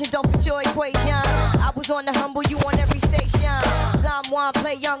emancipation don't fit your equation. I was on the humble, you on every station. Someone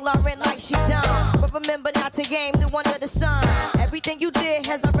play young Lauren like she done. But remember not to game the one of the sun. Everything you did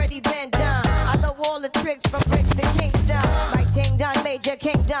has already been done. I know all the tricks from bricks to Kingston. My ting done, major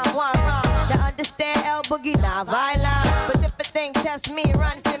kingdom, one wrong. Now understand L Boogie, not violent. But if a thing test me,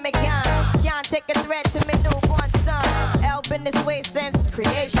 run for me gun. Can't take a threat to me newborn son. L been this way since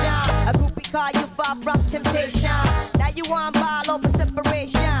creation. A groupie call you far from temptation. Now you on ball over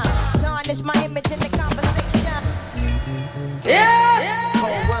separation. Tarnish my image in the conversation.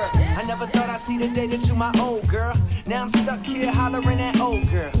 Cold word. I never thought I'd see the day that you my old girl. Now I'm stuck here hollering at old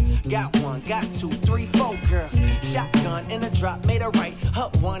girl. Got one, got two, three, four girls. Shotgun in a drop, made a right.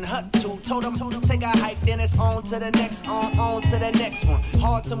 Hut one, hut two. Told them take a hike, then it's on to the next, on to the next one.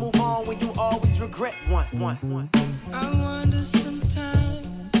 Hard to move on when you always regret one. I wonder sometimes,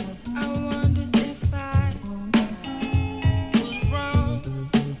 I wonder if I was wrong.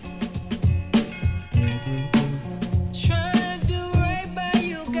 Trying to do right by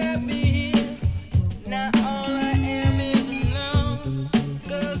you got me here. Now all I am is alone.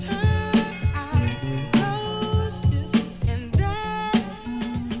 'Cause her eyes, those hips, and that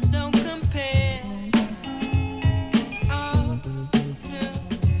don't compare. Oh, yeah.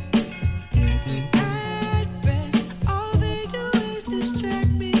 And at best, all they do is distract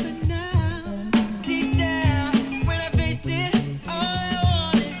me, but now, deep down, when I face it, all I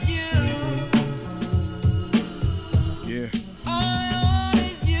want is you. Yeah. All I want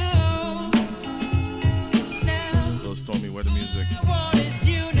is you. Now, Little stormy weather music. all I want is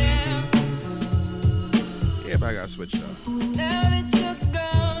you now. Yeah, but I gotta switch it up. Now that you're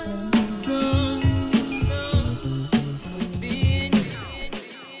gone, being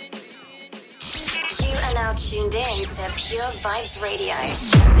You are now tuned in to Pure Vibes Radio,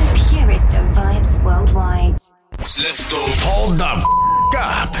 the purest of vibes worldwide. Let's go. Hold the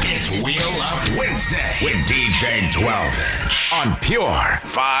up. It's Wheel Up Wednesday with DJ 12 inch on Pure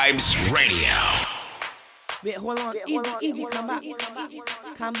Vibes Radio. Wait, hold on. Easy, come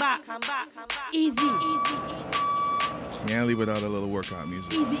back. Easy. Can't leave without a little workout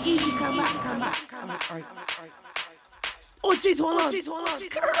music. Easy, come back. All right. Oh, jeez, hold on.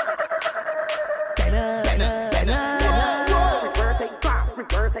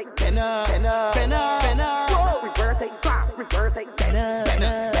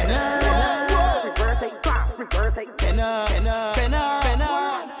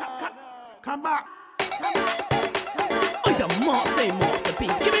 Come back. Oh, the Marseille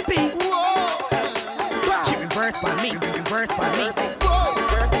masterpiece. Give me peace. She reversed by me. Reversed by me.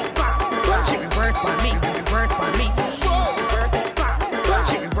 She reversed by me. Reversed by me.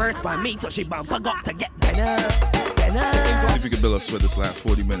 She reversed by me, so she bumper got to get better. See if we can build us for this last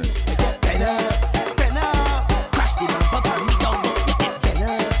 40 minutes. Crash the bumper by me.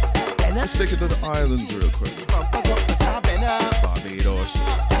 Let's take it to the islands real quick. Barbados.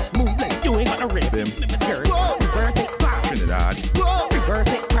 Move like you ain't got a rip. Reverse it. Trinidad.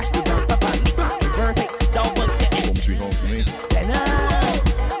 Reverse it. Crash the bumper by me. Reverse it. Double get it. Home sweet home for me.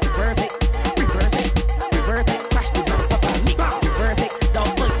 Reverse it. Reverse it. Reverse it. Crash the bumper by me. Reverse it.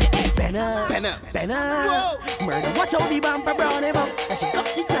 Double get it. Benna. Murder. Watch out the bumper brown him out. And she got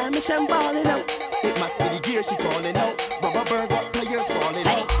the transmission balling out. It must be the gear she calling out. Rubber bird got players falling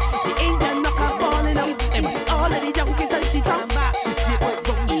out. The Indian knocker falling out. And all of the junkies and she turn back. She skip right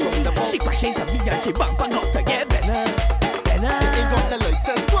round the ball. She crash into me and she bumper got to get Benna. Ain't got the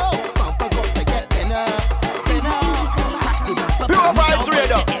license, whoa. Bumper got to get Benna. Crash the bumper. Pure Vibes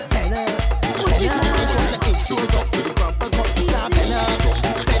Radio.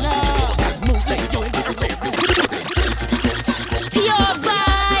 Move like doing Pure Vibes.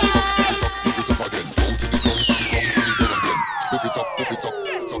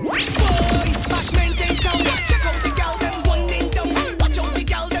 Smash maintain down. Check out the gal them winding down. Watch out the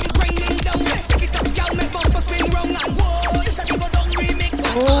gal them grinding down. Pick it up, gal, make bumper spin round and whoa. This a go down remix.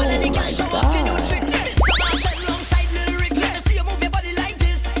 All of the gal show off the new tricks. Mr. Marcel alongside Lil Rick. Let me see you move your body like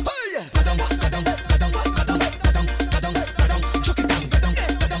this. Don't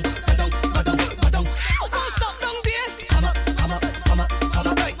stop down there. Come up,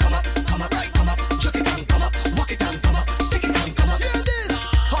 right, come up, right, come up. Chuck it down, come up, walk it down, come up, stick it down, come up. Hear this.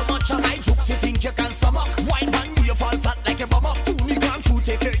 How much of my jokes you think you can stomach? Wine band you fall flat like a bum up. Two nigga gone through,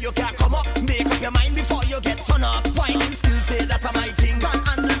 take care you can't come up. Make up your mind before you get turn up. Whining skills say that's a my thing. Can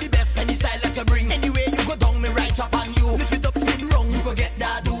handle the best any style that you bring. Anyway you go down, me right up on you. Lift it up, spin wrong, you go get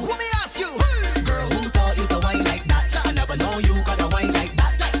that do. Let me ask you, girl, who taught you to wine like that? I never know you gotta wine like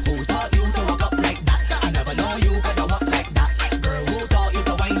that. Who taught you to walk up like that? I never know you gotta walk like that. Girl, who taught you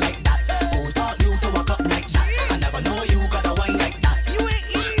to wine like that? Who taught you to walk up like that? I never know you gotta wine like that. You ain't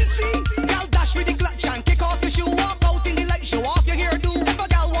easy. Gal dash with the clutch and kick off your shoe. Walk out in the light, show off your hairdo. If a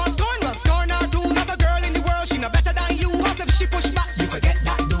gal wants scorn, well scorn her too. Not a girl in the world, she no better than you. Cause if she push back, you could get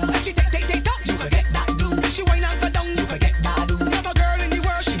that do. If she take up, you could get that do. If she whine and go down, you could get that do. Not a girl in the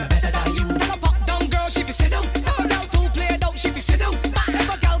world, she no better than you. Tell a pop down girl, she be sit down. If a gal too played out, she be sit down. If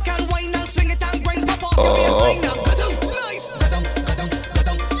a gal can whine and swing it and grind, pop off your waistline and go down. Nice. Go down, go down, go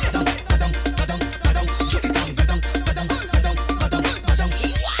down, go down, go down, go down, go down. Chuck it down, go down, go down, go down, go down, go down.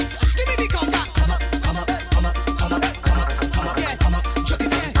 Give me the comeback. Come up, come up, come up, come up, come up, come up, yeah, come up. Chuck it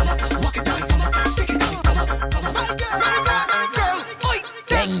down, come up, walk it down, come up, stick it down, come up, come up. Girl, oi,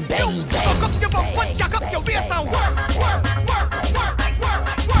 bang, bang, bang. Fuck up your bum, put jack up your waist and work.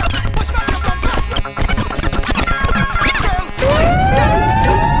 Push back your bum, girl, oi,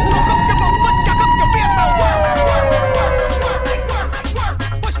 fuck up your bum, put jack up your waist and work.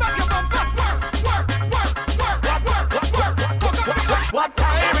 Push back your bum, work. What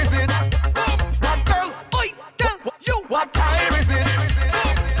time is it? What girl, oi, tell you. What time is it?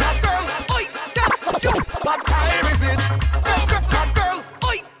 What girl, oi, tell you. What time is it? What girl,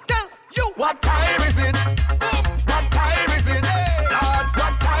 oi, tell you. What time is it? What time is it? Lord,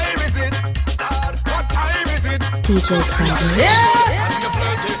 what time is it? Lord, what time is it? DJ Twilight. And you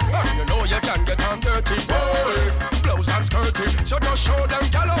flirty, you know you can get on dirty. Boy, blouse and skirty, so just show them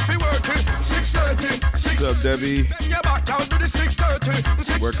gal off you working. 6:30, What's up, Debbie? Then you back down to the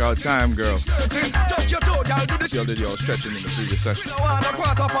 6:30. Workout time, girl. 6:30. Touch your toe, gal, do the Y'all did y'all stretching in the previous session. You want a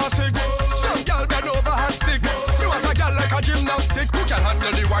 6:15. Some gal bend over and stick. You want a gal like a gymnastic who can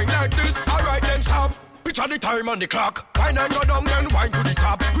handle the wine like this. Alright then stop. Picture the time on the clock. Wine and go down, then wine to the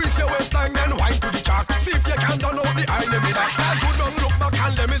top. Grease your waistline, then wine to the chalk. See if you can down out the eye, let me that. Now go down, look back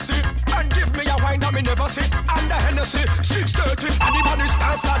and let me see. And give me a wine that me never see. And the Hennessy, 6:30. And the body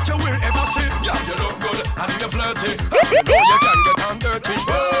stance that you will ever see. Yeah, you look good and you're flirty. You know you can get on dirty.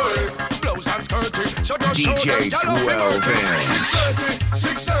 Boy, blouse and skirty. So just show them gal off you working.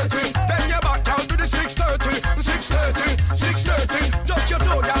 6:30. Then you back down to the 6:30. 6:30. Touch your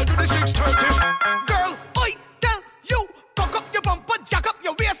toe, gal, to the 6:30. Girl, oi, tell you, cock up your bumper, jack up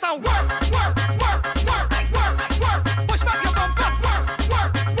your waist and work. Push back your bumper, work.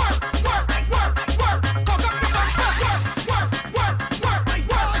 Cock up your bumper,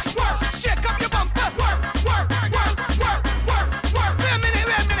 work. Shake up your bumper, work. Wait a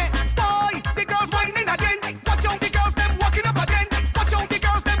minute, boy, the girls whining again. Watch out, the girls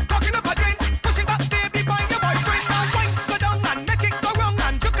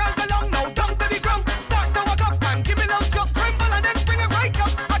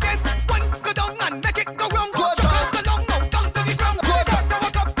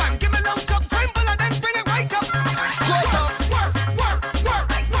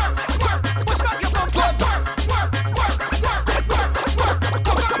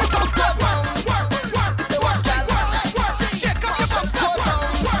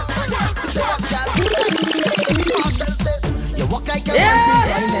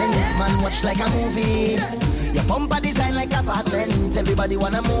stylish like a movie. Your bumper design like apartments. Everybody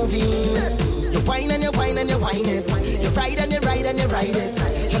wanna move in. You whine and you whine and you whine it. You ride and you ride and you ride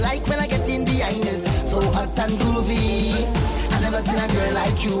it. You like when I get in behind it. So hot and groovy. I never seen a girl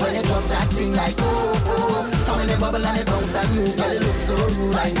like you when you drop that thing like oh oh. And when you bubble and you bounce and move, girl, it looks so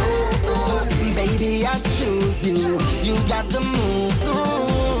rude like oh oh. Baby, I choose you. You got the moves.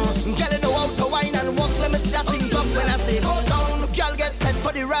 Girl, you know how to whine and walk. Let me see that thing up when I say go down. Girl, get set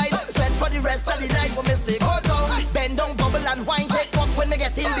for the ride. Set for the rest of the night when me say go down. Bend down, bubble and whine. Take walk when me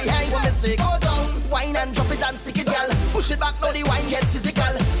get in behind when me say go down. Whine and drop it and stick it, girl. Push it back, now the wine get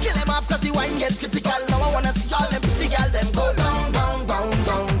physical. Kill him off cause the wine get critical. Now I wanna see all them pretty girl, them go down, down, down,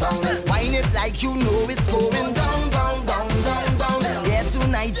 down, down. Whine it like you know it's going down, down, down, down, down. Yeah,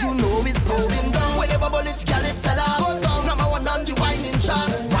 tonight you know it's going down. When you bubble it, girl, it's a lot. Go down, number one on the whining chart.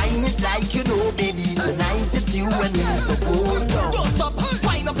 Whine it like you know, baby. Tonight it's you and me, so go down. Don't stop,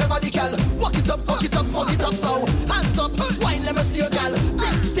 whine up your body, girl. Walk it up, walk it up, walk it up now. Hands up, whine, let me see your girl.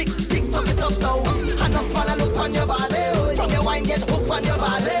 Tick, tick, tick, tuck it up now. And a fall and look on your body. From your wine, get hooked on your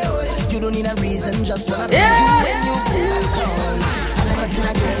body. You don't need a reason, just wanna be you when you go down. I never seen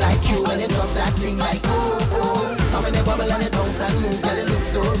a girl like you when you drop that thing like oh oh. And when you bubble and you bounce and move, girl, it looks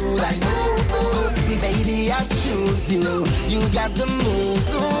so rude like oh oh. Baby, I choose you. You got the moves.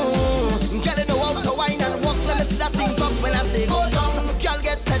 Girl, you know how to whine and walk. Let me see that thing up when I say go down. Girl,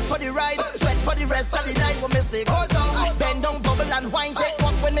 get set for the ride. Sweat for the rest of the night when me say go down. Bend down, bubble and whine. Take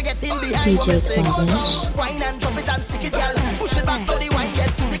walk when me get in behind when me say go down. Whine and drop it and stick it, girl. Push it back, so the wine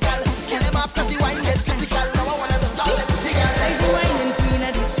get physical. Kill him off cause the wine get critical. Now I wanna see all them pretty girl. Like the whining queen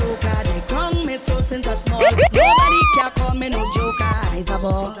of the soca. They crown me so since I small. Nobody can call me no joker. I's a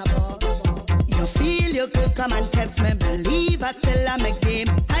boss. You feel you could come and test me. Believe I still am a game.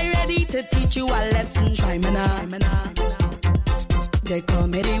 I ready to teach you a lesson. Try me now. They call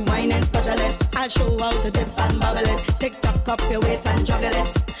me the wine and specialist. I show how to dip and bubble it. Tick tock up your waist and juggle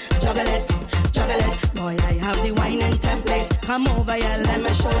it. Juggle it, juggle it. Boy, I have the wine and template. Come over here, let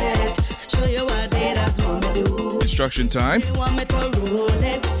me show you it. Show you what they does want me do. Instruction time. They want me to roll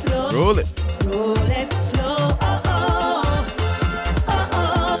it slow. Roll it. Roll it slow. Oh oh. Oh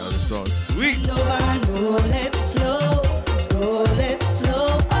oh. Yeah, this song's sweet. Roll it slow. Roll it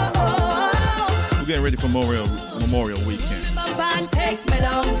slow. Oh oh. We're getting ready for Memorial Weekend. Take me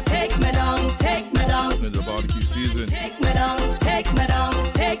down, take me down, take me down. Into the barbecue season. Take me down, take me down,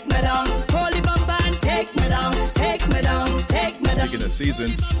 take me down. Holy bumper and take me down, take me down, take me down. Speaking of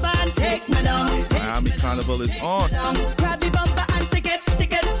seasons, take me down. Miami Carnival is on. Grab the bumper and stick it,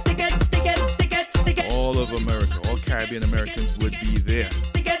 stick it, stick it, stick it, stick it, stick it. All of America, all Caribbean Americans would be there.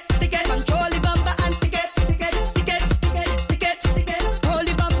 Stick it, stick it. Control the bumper and stick it, stick it, stick it, stick it, stick it, stick it.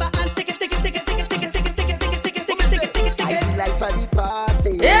 Holy bumper and stick it, stick it, stick it, stick it, stick it, stick it, stick it, stick it, stick it, stick it, stick it, stick it, stick it. Like for the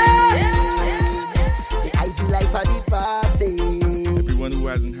party. Yeah. Say icy like for the party. Everyone who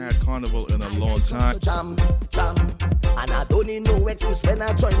hasn't had Carnival in a long time. Jam, jam. And I don't need no excuse when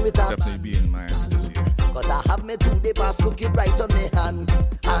I join with her. Definitely be in Miami this year. Cause I have me 2 day pass looking right on me hand.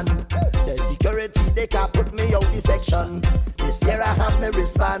 And the security, they can't put me out the section. This year I have me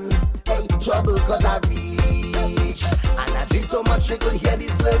wristband. Hey, trouble cause I reach. And I drink so much you could hear the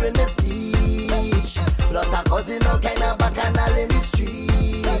slur in the speech. Plus I causing all kind of bacchanal in the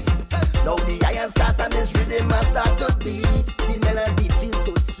streets. Now the iron start and this rhythm I start to beat. The melody feels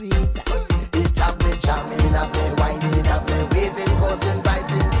so sweet. It have me jamming, have me whining, have me waving, causing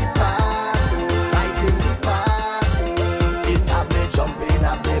vibes in the party. Vibes in the party. It have me jumping,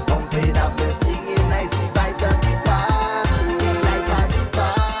 have me pumping, have me singing nicely vibes at the party. Life at the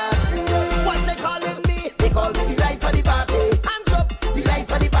party. What they calling me? They call me the life of the party. Hands up, the life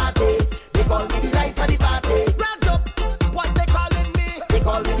of the party. They call me the life of the party. Hands up. What they calling me? They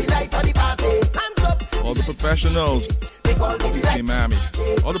call me the life of the party. Hands up. All the professionals. They call me the life. Hey, Miami.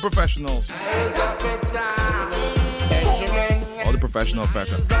 All the professionals. All the professional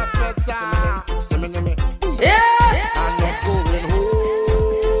feta. Yeah. I'm not going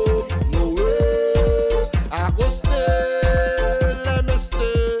home. No way. I go stay. Let me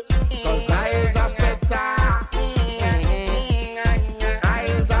stay. Cause I is a feta. I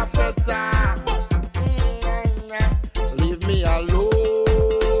is a feta. Leave me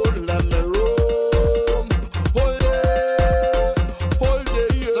alone. Let me roam. Hold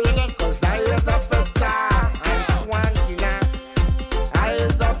it. Cause I is a feta. I'm swanky now. I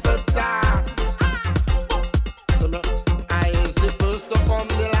is a feta. So I is the first to come,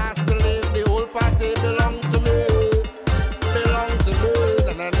 the last to leave. The whole party belong to me.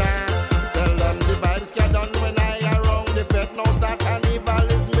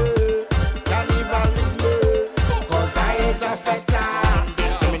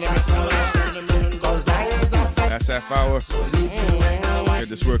 half hour. Get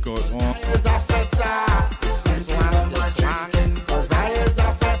this work on.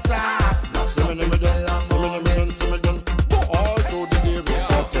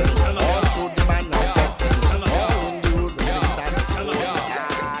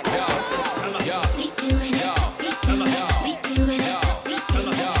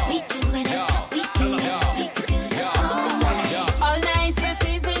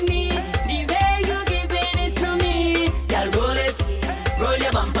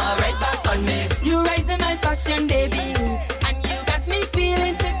 Baby, and you got me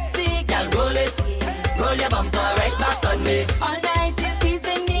feeling tipsy. Girl, roll your bumper right back on me. All night you're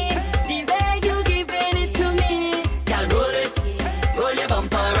teasing me, the way you giving it to me. Girl, roll your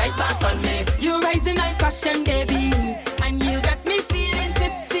bumper right back on me. You raising my passion, baby, and you got me feeling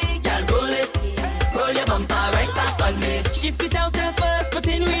tipsy. Girl, roll your bumper right back on me. Shift it out at first, but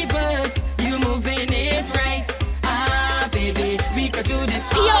in reverse, you moving it right. Ah, baby, we could do this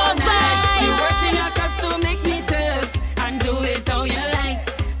all night. You working out us to make me thirst and do it how you like.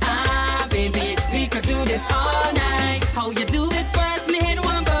 Ah, baby, we could do this all night. How you do it first, me head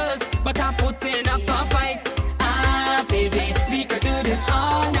one buzz, but I'm putting up a fight. Ah, baby, we could do this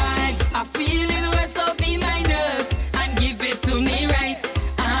all night. I'm feeling worse, so be my nurse and give it to me right.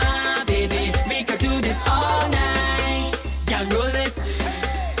 Ah, baby, we could do this all night. Girl, roll it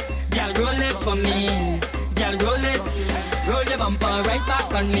for me. Girl, roll your bumper right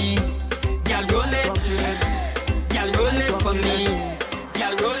back on me. Girl, roll it for me.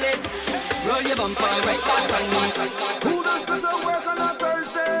 Girl, roll your bumper right back on me. Who does go to work on a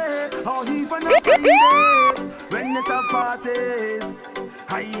Thursday or even a Friday when it have parties?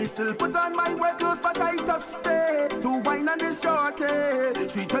 I still put on my work clothes, but I just stay to wine on the shorty.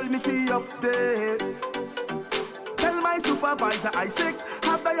 She tell me she up there. Tell my supervisor I sick,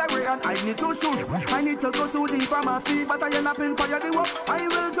 have diarrhea and I need to shoot. I need to go to the pharmacy, but I end up in fire the work. I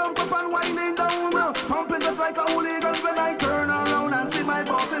will jump up and whining down, pumping just like a hooligan when I turn around and see my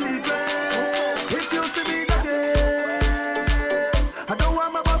boss in the place. If you see me again, I don't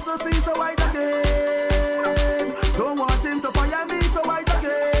want my boss to see, so I again. Don't want him to fire me, so I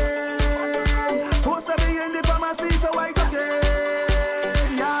again. Post me in the pharmacy, so I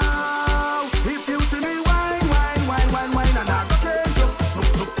again. Yeah, if you see me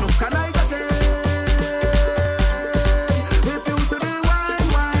can I get it? If you see me wine,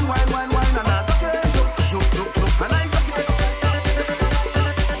 and I get it, can I get it?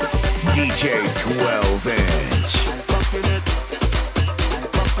 DJ 12-inch. I'm puffing it.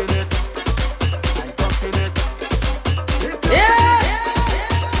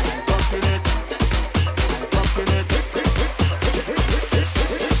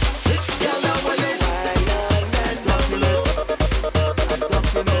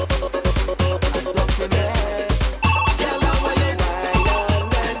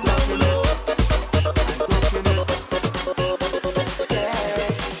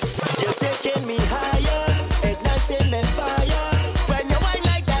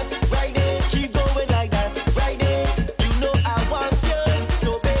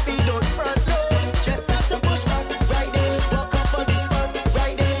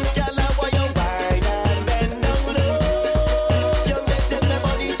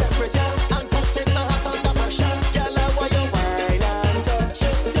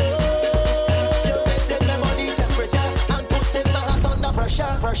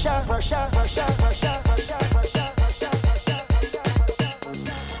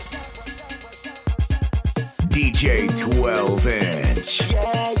 DJ 12-inch.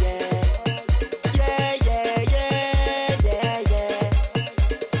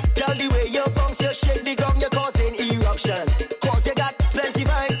 Girl, the way you bounce, you shake the ground, you're causing eruption. Cause you got plenty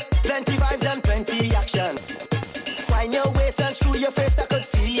vibes and plenty action. Wind your waist and screw your face, I could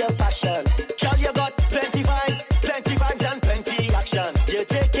feel your passion. Girl, you got plenty vibes and plenty action. You're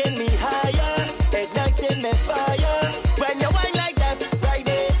taking me higher, igniting me fire. When you wind like that, right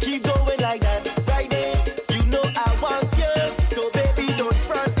there, keep going like that, right there. You know I want you, so baby don't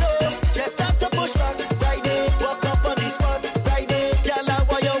front low. Just have to push back, right there. Walk up on the spot, right there. Girl, I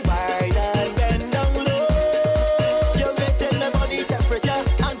want you wine and bend down low. You're raising my body temperature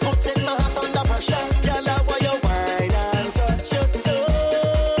and putting my heart under pressure. Girl, I want you wine and touch your toe.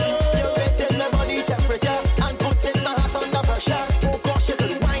 You're raising my body temperature and putting my heart under pressure. Oh gosh, you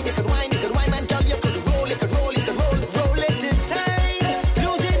could wine, and girl, you could roll it in time,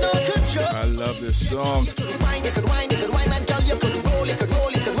 losing all control. I love this song. Wine, and girl, you could roll it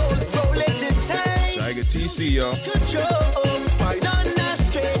in time. Tiger TC, y'all. Control, wine on a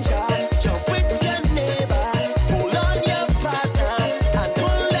stranger, jump with your neighbor, pull on your partner and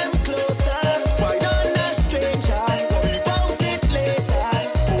pull them closer. Wine on a stranger,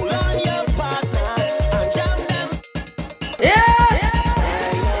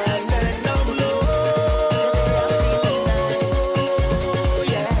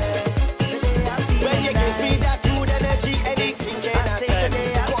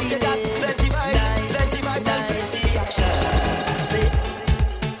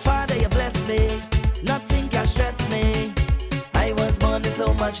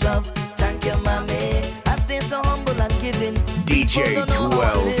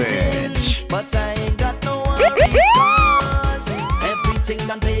 12-inch. But I ain't got no worries, cause everything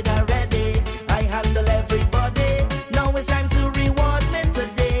done paid already. I handle everybody. Now it's time to reward me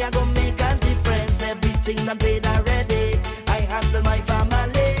today. I gon' make a difference. Everything done paid already. I handle my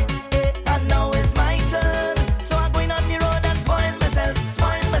family. And now it's my turn. So I'm going on the road and spoil myself.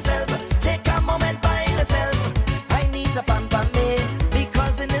 Take a moment by myself. I need to pamper me,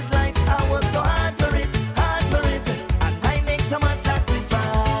 because in this life I work so hard for it. And I make so much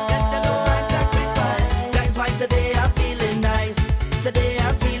sacrifice. That's why today I'm feeling nice. Today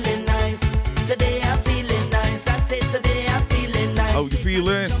I'm feeling nice. I said today I'm feeling nice. How you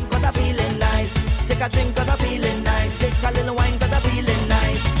feeling? Cause I'm feeling nice. Take a drink cause I'm feeling nice. Take a little wine cause I'm feeling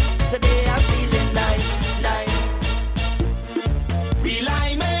nice. Today I'm feeling nice. We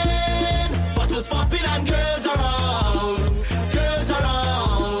liming, bottles popping and girls around.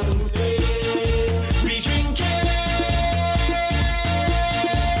 We drinking.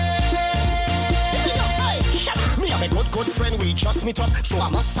 Me have a good friend, we just meet up. So I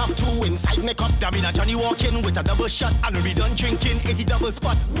must have two inside my cup. Damn in a Johnny walking with a double shot. And we done drinking, is it double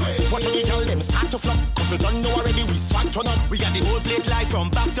spot? Watch when you tell them start to flop. Cause we don't know already, we swag turn up. We got the whole place live from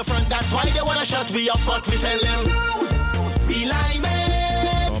back to front. That's why they wanna shut we up, but we tell them we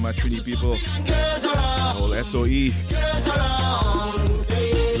liming. All my Trini people, Girls around. whole SOE. Girls around.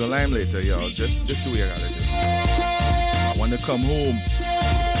 The lime later, y'all. Just do what you gotta do. I wanna come home.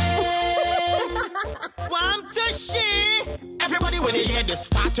 Want to see? Everybody when you hear this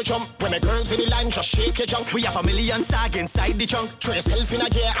start to jump. When the girls in the line just shake your junk. We have a million stag inside the trunk. Throw yourself in a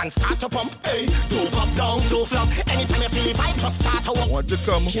gear and start to pump. Hey, don't pop down, don't flop. Anytime you feel the vibe, just start to walk. Want to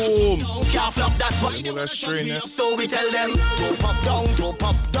come home. Can't flop, that's why Well, that's straight now. so we tell them, don't pop down, don't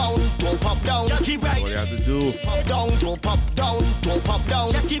pop down, don't pop down. Just keep What riding. you have to do? Pop down, don't pop down, don't pop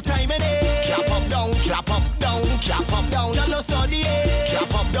down. Just keep timing it. Can't pop down, can't pop down, can't pop down. Just no study it. Can't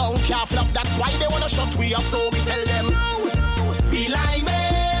pop down, can't flop. That's why they wanna shut we up, so we tell them, we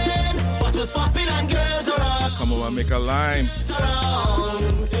liming, bottles popping and girls around. Come on, make a lime.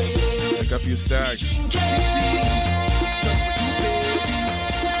 Make a few stacks.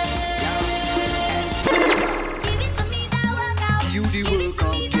 You the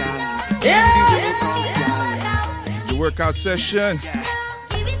workout girl. This is the workout session.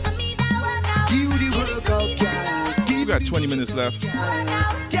 You the workout girl. We got 20 minutes left.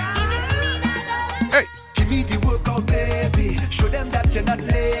 Hey, give me the workout, baby. Show them that you're not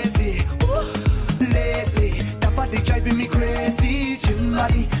lazy. Lately, that body driving me crazy. Gym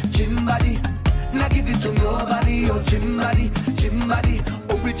body. Now give it to nobody. Oh, gym body.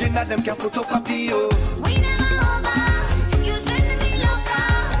 Original them can photocopy. Oh. We never over. You sending me loca.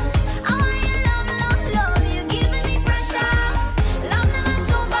 I want your love. You giving me pressure. Love never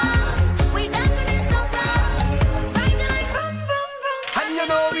sober. We dancing in soca. Ride you like vroom, vroom, vroom. And you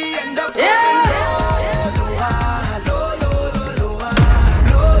know we end up till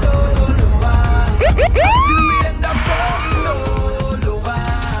we end up falling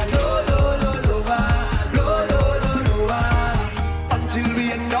lower. Until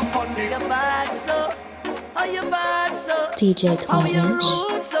we end up on the bad so. DJ How you 12-inch.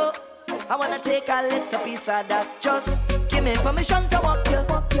 rude so. I wanna take a little piece of that. Just give me permission to walk you.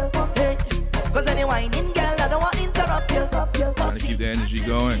 Hey, cause any whining girl, I don't want to interrupt you. Trying to keep the energy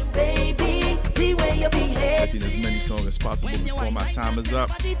going. Baby, the way you behave. Getting as many songs as possible before my time is up.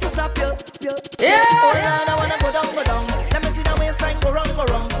 To stop you. Yeah. Oh Lord, I wanna go down. Let me see the waistline go wrong.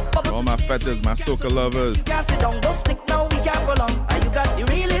 All my fetters, my soca lovers. You can't sit down, don't stick now, we can't prolong. And you got the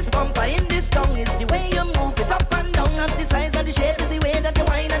realest bumper in this tongue. It's the way you move it up and down. Not the size, not the shape, it's the way that you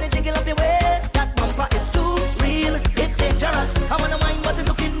whine and the jiggle of the waist. That bumper is too real, it's dangerous. I wanna whine, but it's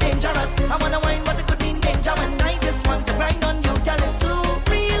looking dangerous. I wanna whine, but it could mean danger. When I just want to grind on you, girl, it's too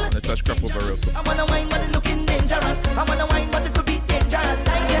real. Let's touch crap over real quick. I wanna whine, but it's looking dangerous. I wanna whine, but it could be danger. And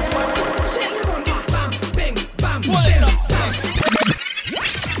I just want to shake it on bam, bing, bam, bam.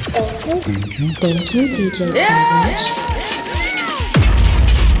 Thank you, DJ 12-inch.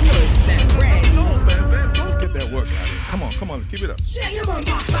 Let's get that work out. Come on, keep it up. Shake your bum,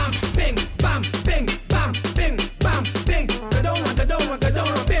 bam, bing, bam, bing, bam, bing, bam, bing. Go down,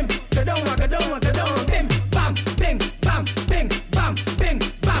 bim. Go down, bim. Bam, bing, bam, bing, bam, bing,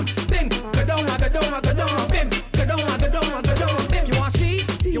 bam, bing. Go down, bim. Go down, bim. You want speed?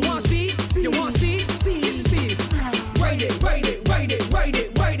 This is speed. Ride it.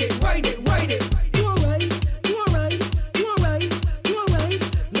 You alright.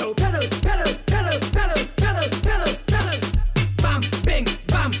 No pedal. Bam, bing,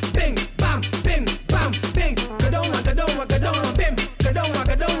 bam, bing, bam, bing, bam, bing. Go down, bim. Go down,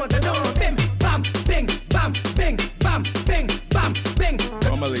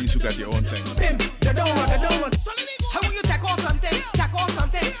 ladies who got their own thing. They don't want. How will you tackle something, and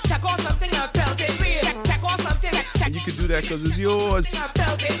belt it, tackle something, And you can do that because it's yours. and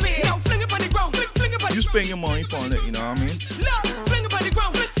belt it, now fling it on the ground, fling it on You spend your money on it, you know what I mean? the fling it on the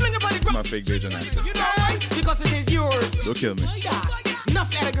ground, fling it on the It's my fake Bajan accent. You know why? Because it is yours. Don't kill me.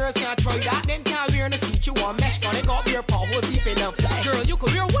 Enough other girls can't try that. Them can't wear in the seat. You want mesh, gonna got your power deep in the flesh. Girl, you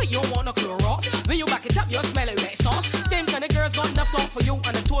could wear what you want, no Clorox. When you back it up, you smell it wet sauce. Them kind of girls got enough talk for you,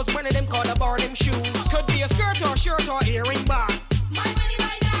 and the toes burning them call the bar them shoes. Could be a skirt or shirt or earring bar. My money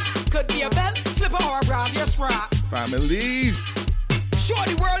by that. Could be a belt, slipper or brassiere strap. Families. Show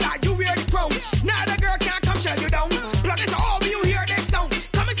the world that you wear the crown. Now the girl can't come shut you down. Plug it to all when you hear this sound.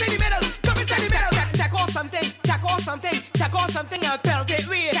 Come and say the middle, come and say the middle. Tackle something, and belt it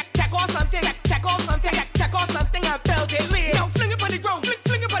with. Tackle something, and belt it with. Now fling it on the ground,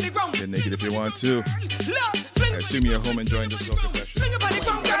 fling it on the ground. Get naked if you want to. I assume you're home enjoying this soca session. Fling it on the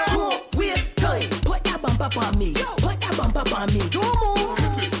ground, Don't waste time. Put that bump up on me. Put that bump up on me. Don't move.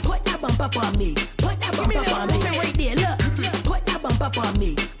 Put that bump up on me. Put that bump up on me. Right there, look. Put that bump up on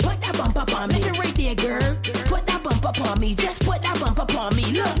me. Put that bump up on me. Right there, girl. Put that bump up on me. Just put that bump up on me.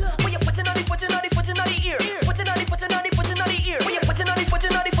 Look. Put your foot in on the ear. Put it on the ear. Put your foot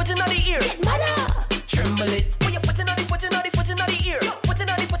in on the ear. Tremble it. Put your foot in on the ear. Put it on the ear.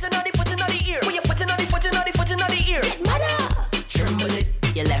 Put your foot in on the ear. Tremble it.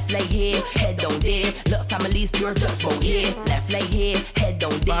 Your left leg here, head down there. Look, families pure just bout here. Left leg here, head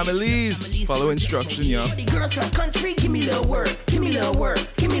down there. Families, follow instruction, yo. All the girls from country, give me a little word. Give me a little word.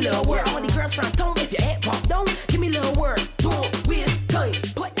 Give me a little word. All the girls from town, if your head pop down, give me a little word. Don't waste time.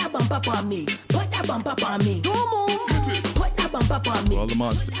 Put that bump up on me. Put that bump up on me. Don't move. Put that bump up on me. All the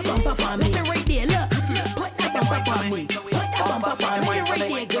monsters. Put that bump up on me. Right there, look. Put that bump up on me. Put that bump up on me. Right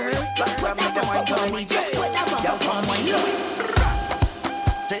there, girl. Put that bump up on me. Just put that bump up on me. Look.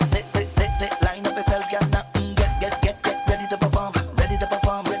 Sit, line up yourself, girl, now, get ready to perform, ready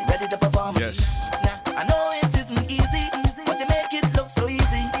to perform. Yes. Now, I know it isn't easy, but you make it look so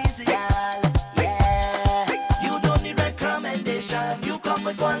easy, girl, yeah. You don't need recommendation, you come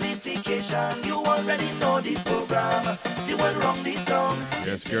with qualification, you already know the program, you will run the tongue.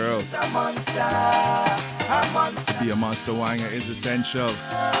 Yes, girl. It's a monster. Be a monster wanger is essential.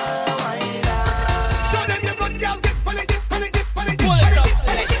 So then you got girl,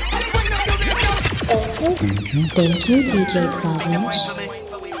 Thank you, DJ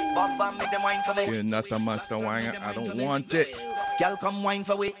Savage. You're not a monster wanger. I don't want it. Girl, come wine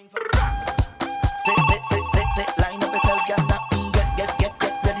for we. Sit, line up yourself, girl, now. Get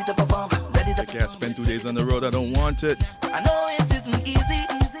ready to perform, I can't spend 2 days on the road. I don't want it. I know it isn't easy,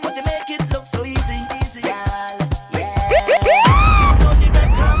 but you make it look so easy, girl, yeah. You don't need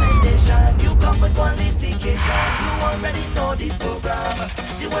recommendation, you come with qualification, you already know the program,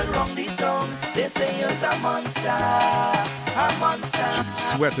 you will run the tongue. They say you're a monster.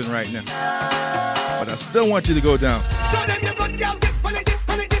 Sweating right now. But I still want you to go down. so then you got girl, dip. Dip.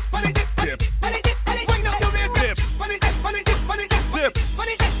 Wind up your waist, Dip. Dip.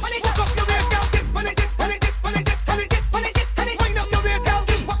 Hook up your waist, girl, dip. Wind up your waist, girl,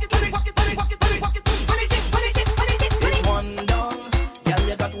 walk it. It's one down, girl,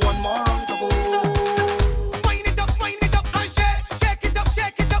 you got one more round to go. Wind it up, and shake it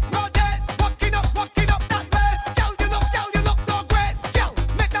up, no dead. Walk it up, that waist, girl, you look so great, girl.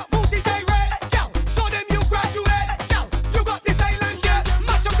 Make that booty gyrate, girl. Show them you graduate, girl. You got the style and shape,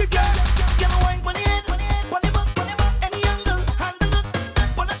 mash up the game. Girl, wine pon the head, pon the back, any angle, handle it,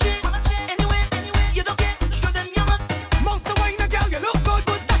 pon a chain, anyway, you don't get, show them your butt. Monster wine, girl, you look good.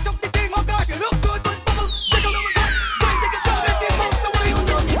 Dash up the thing, oh gosh, you look good. Bubble, jiggle, wine, take it, show them the monster wine. You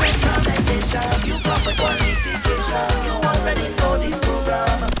don't need recommendation, you come with qualification, you already know the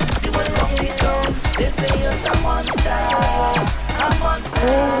program, you will run the tongue. They say you're a monster.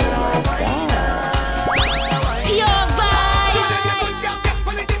 Pure vibe. So then you got girl, dip,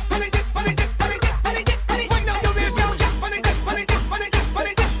 pon it. Wind up your waist, girl, dip, pon it.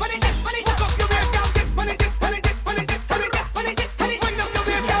 Hook up your waist, girl, dip, pon it. Wind up your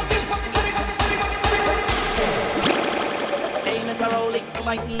waist, girl, dip. Hey, Mr. Rowley, you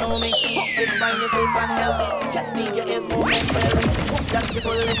might know me. This mind is safe and healthy. Just need your ears more necessary. Young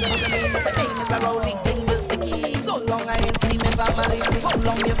people listen to me. Hey, Mr. Rowley, things are sticky. So long I ain't seen me family. How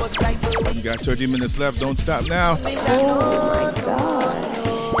long you go stifle? You got 30 minutes left. Don't stop now. Oh my God.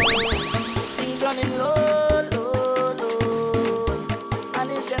 Things running low. And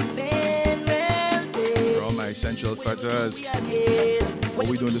it's just been real big. For all my essential fatas, what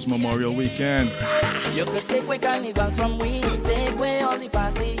we doing this Memorial Weekend? You could take away carnival from we, take away all the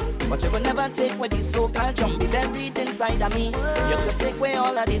party, but you will never take away the so-called jumpy buried inside of me. You could take away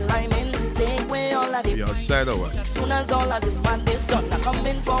all of the liming, take away all of the. You outside or what? As soon as all of this man is done, I'm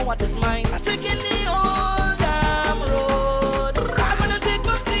coming for what is mine. I'm taking the old damn road. I'm gonna take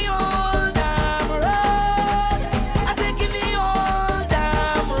back the old damn road. I'm taking the old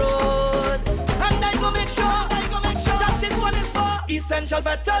damn road, and I go make sure that this one is for essential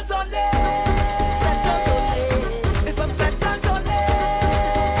veterans only. Veterans only. It's for veterans only.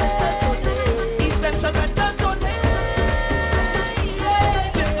 Essential veterans only.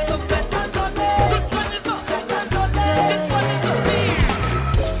 Yeah. This is for veterans only. This one is for veterans only. This one is for me.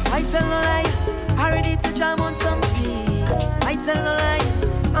 I tell no lie, I ready to jam on something. I tell no lie,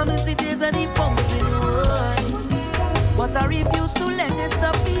 I'm in cities and in pumpkin wood, but I refuse to let this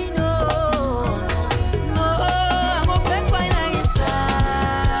stop me. No, I'm a fake by night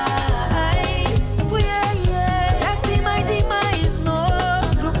side. Oh, yeah, yeah. I see my demise. No,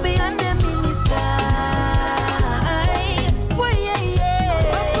 look beyond them in the sky. Oh, yeah, yeah.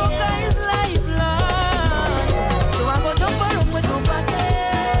 My soca is lifelong, so I go jump around with nobody.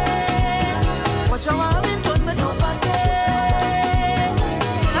 Watch how I'm having fun with nobody.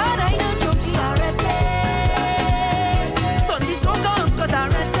 Lord, I don't joke already. Turn this soca on 'cause I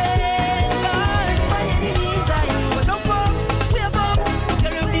ready. Lord, my enemies are you. Jump up, wake up. Look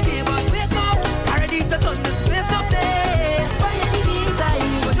around the neighbors, wake up. I ready to turn this place up there. My enemies are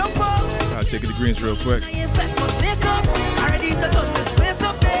you. Jump up. I'll take it to Greens real quick. I must wake up. I ready to turn this place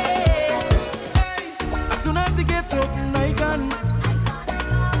up there. As soon as it gets open, I can.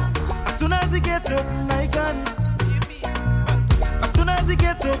 As soon as it gets open, I can. As soon as it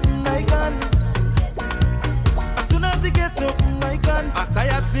gets open, I can. As soon as it gets open, I can. I'm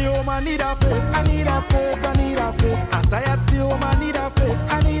tired, stay home, I need a faith. I need a faith, I need a faith. I'm tired, stay home, I need a faith.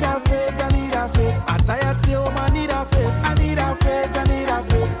 I need a faith, I need a faith. I'm tired, stay home, I need a faith. I need a faith, I need a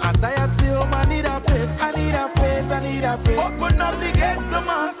faith. I'm tired, stay home, I need a faith. I need a faith, I need a faith. Open up the gates to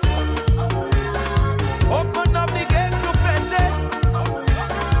mass. Open up the gates to Fete.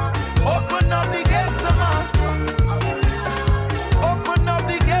 Open up the gates to mass. Open up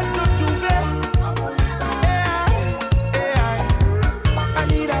the gates to Juve. I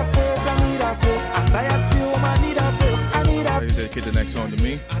need a faith, I need a faith. I'm tired, stay home, I need a faith. I need a How you dedicate the next song to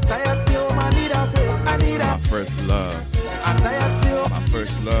me? I'm tired, stay home, I need a faith. I need a My first love. I'm tired, stay home. My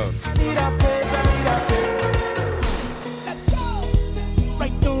first love. I need a faith, I need a faith. Let's go.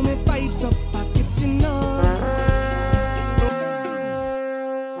 Right now, my vibes up, I get enough.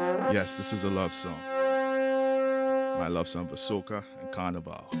 Yes, this is a love song. My love song for soca and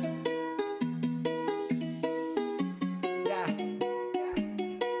carnival. Yeah.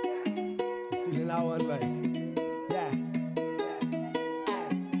 Feeling that one, right? Yeah.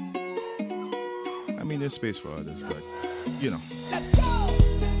 I mean, there's space for others, but you know.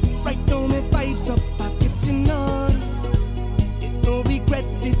 Right now, my vibes up, I getting on. There's no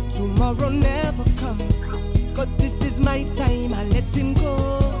regrets if tomorrow never come. 'Cause this is my time, I let him go.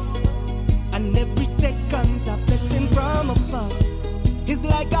 And every second's a blessing from above. It's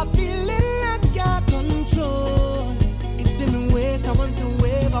like a feeling I can't control. It's in my ways, I want to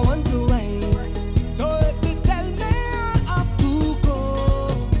wave, I want to wine. So if you tell me I have to go,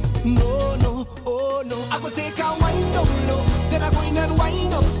 no, no, oh no, I go take a wind down low, then I go in and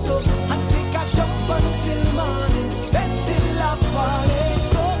wind up so, and take a jump until morning, then till I fall in,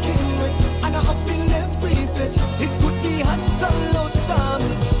 soaking wet, and I'm up in every fit. It could be hot, sun, low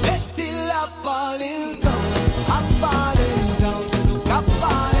storms, then till I fall in down, I'm falling down, so look, I'm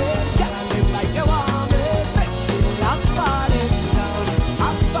falling, yeah, I live like you want me, then till I'm falling down,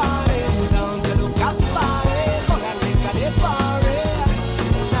 so look, I'm falling, all I think I did for it.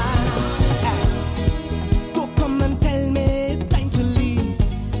 Don't come and tell me it's time to leave,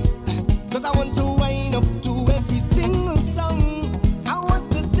 'cause I want to wind up to every single song. I want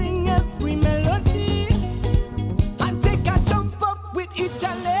to sing every melody and take a jump up with each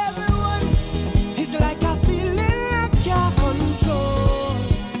and every one. It's like a feeling I can't control.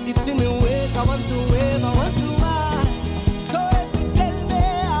 It's in my ways, I want to wave, I want to ride. So if you tell me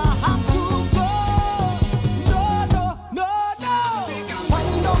I have to go, no, no, no, no.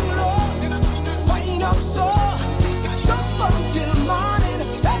 Wind up low, wind up so, jump until morning,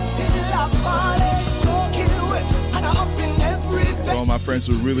 until I fall in, soaking wet, and I'm up in every For all my friends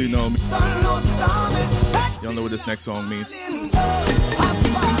who really know me, sun, no storm is y'all know what this next song means.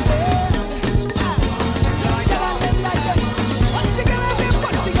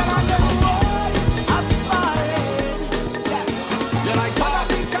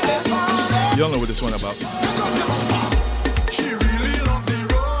 Y'all know what this one about. She really love the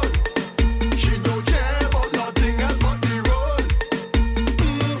road. She don't care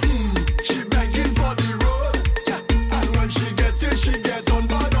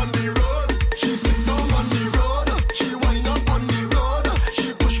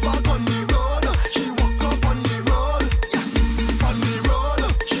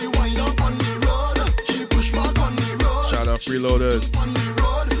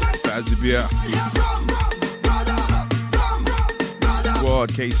Behavior.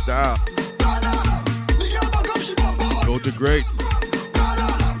 Squad, K-Style. Go to Great.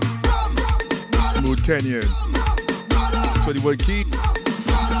 Smooth Kenyan. 21 Key.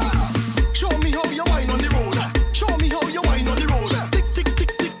 Show me how you wine on the road. Show me how you wine on the road. Tick, tick,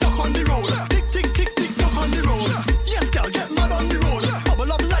 tick, tick, tock on the road. Tick, tick, tick, tick, tock on the road. Yes, girl, get mad on the road.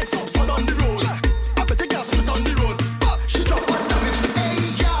 Bubble up like some sun on the road. I bet the gas split on the road. She drop one damage.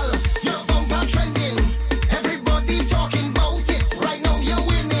 Hey, girl, your bumper trending. Everybody talking about it. Right now you're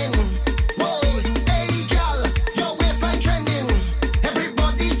winning. Whoa, hey, girl, your waistline trending.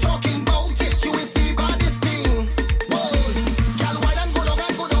 Everybody talking about it. You is the baddest thing. Whoa, girl, why don't go down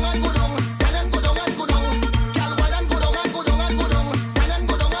and go down and go down. Why don't go down and go down. Girl, why don't go down and go down and go down. Why don't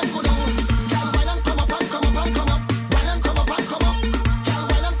go down and go down. Girl, why don't come up and come up and come up. Why don't come up and come up. Girl,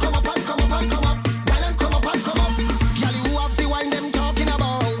 why don't come up and come up and come up. Why don't come up and come up. Girl, you have the wine them talking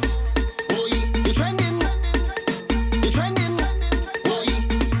about. Boy, you trending. You trending. Boy,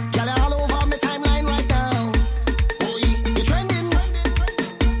 girl, you all over my timeline right now. Boy, you trending.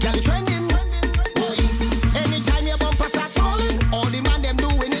 Girl, you trending. Boy, anytime your bumper start rolling, all the man them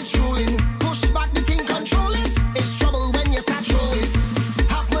doing is drooling. Push back the thing, control it. It's trouble when you start throw it.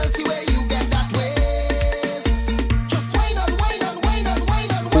 Have mercy where you get that waist. Just wine on, wine on, wine on,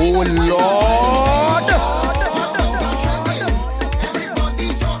 wine on, wine on. Oh, Lord. Everybody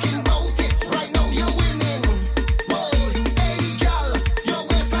talking about it. Right now you're winning. Whoa, hey girl, your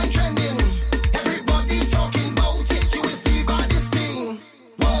waistline trending. Everybody talking about it. You is the baddest thing.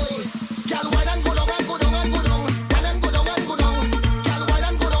 Whoa, girl, why don't go down and go down and go down. Why don't go down and go down. Girl, why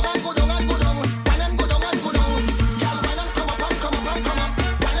don't go down and go down and go down. Why don't go down and go down. Girl, why don't come up and come up and come up.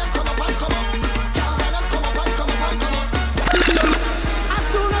 Why don't come up and come up. Girl, why don't come up and come up and come up. As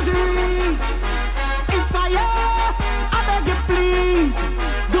soon as you reach, it's fire. I beg you please.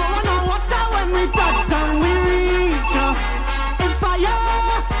 Don't want no water when we touch down. We reach. It's fire.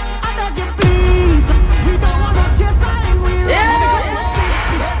 I beg you please. We don't want no chaser and we run. Because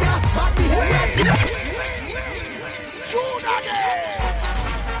behavior, bad behavior.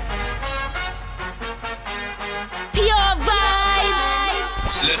 Pure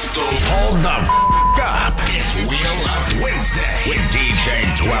vibes. Let's go. Hold the up. It's Wheel Up Wednesday with DJ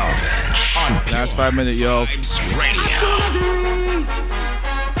 12-inch on Last 5 minutes, yo. Vibes Radio.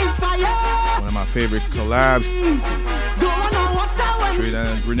 It's fire. One of my favorite collabs. Don't want no water when we Straight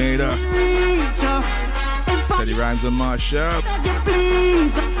and Grenada. reach. It's fire. Teddy Rhymes and Marsha. Beg you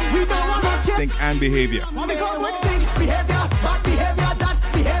please. We don't want no chaser. Stink and Behavior. When we come with stink behavior, bad behavior, that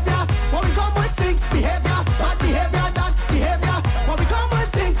behavior. When we come with stink behavior, bad behavior, that behavior. When we come with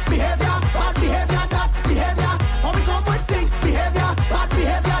stink behavior, bad behavior, that behavior. When we come with stink behavior, bad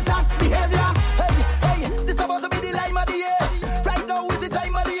behavior, that behavior. Hey, this about to be the lime of the year. Right now is the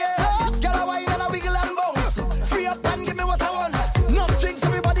time of the year. Girl, I wine and I wiggle and bounce. Free up and give me what I want. Enough drinks,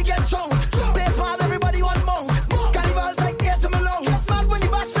 everybody get drunk. Play smart, everybody want monk. Carnival's like air to my lungs. Mad when the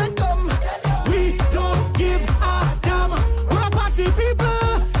best friend come. We don't give a damn. We're party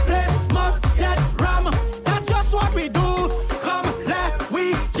people. Place must get ram. That's just what we do. Come, let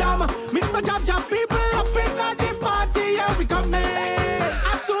we jam. Meet my jam people up in the party. Here we come in.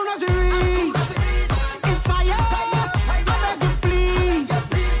 As soon as you reach, it's fire. I beg you please.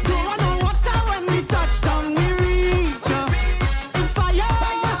 Don't want no water when we touch down. We reach. It's fire.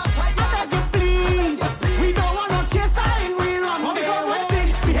 I beg you please. We don't want no chaser and we run. When we come with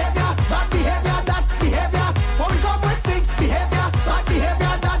stink behavior, bad behavior, that behavior. When we come with stink behavior, bad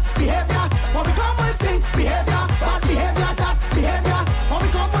behavior, that behavior. When we come with stink behavior, bad behavior, that behavior. When we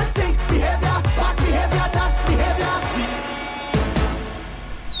come with stink behavior, bad behavior, that behavior.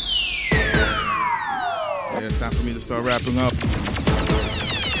 Yeah, it's time for me to start wrapping up.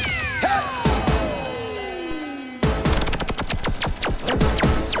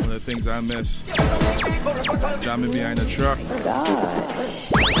 One of the things I miss. Jamming behind the truck.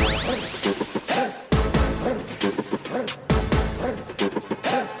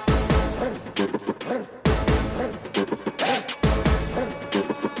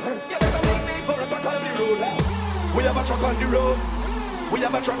 We have a truck on the road. We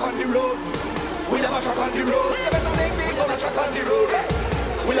have a truck on the road. We have a truck on the road. We have a truck on the road.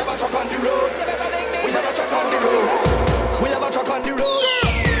 We have a truck on the road. We have a truck on the road. We have a truck on the road.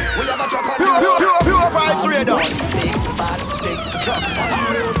 We have a truck on the road. Pure vibes radar. Big bad big truck on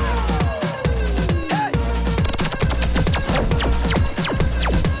the road.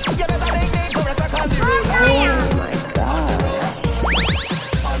 You better link me for a truck on the road. Oh my god.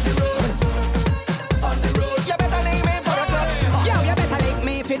 Yo, you better link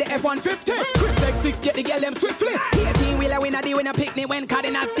me for the F-150. Chris X6 get the girl them swiftly. 18 wheeler we in a day when I pick me. When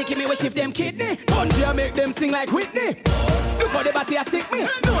cardinal sticky me, we shift them kidney. Bungie I make them sing like Whitney. Look how the body a sick me.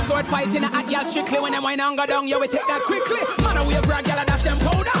 No sword fighting a hot girl strictly. When them wine and go down, yeah, we take that quickly. Man, we a brag, girl, I dash them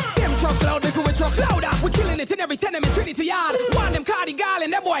powder. Them truck loud before we truck louder. We killing it in every tenement, Trinity yard. One them Cardi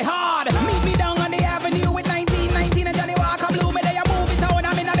Garland, that boy hard. Meet me down on the avenue with 1919 and Johnny Walker Blue. Me they a movie town,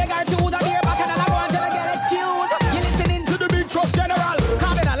 I'm in a big shoes. I'm here back and I go until I get excused. You listening to the big truck general.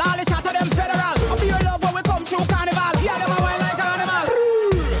 Cardinal, all the shot of them federal. I'll be your love when we come through carnival. Yeah, them a wine like an animal.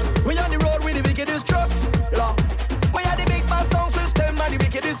 We on the road with the wickedest trucks. We are the big band sound system and the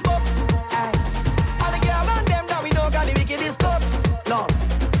wickedest box. All the girls and them that we know got the wickedest cuts.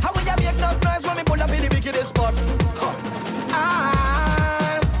 How we a make enough noise when we pull up in the wickedest spots.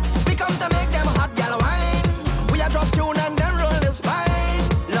 We come to make them hot gal wine. We a drop tune and then roll the spine.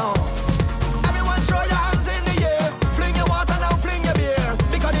 Everyone throw your hands in the air. Fling your water now, fling your beer.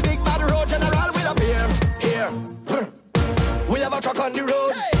 Because the big bad road general will appear. Here. We have a truck on the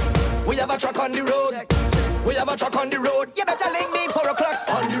road. We have a truck on the road. We have a truck on the road. You better link me 4 o'clock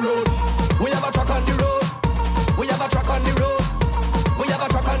on the road. We have a truck on the road. We have a truck on the road. We have a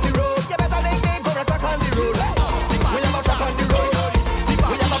truck on the road. You better link me 4 o'clock on the road. We have a truck on the road.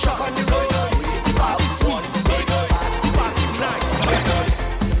 We have a truck on the road. The party sweet. The party nice.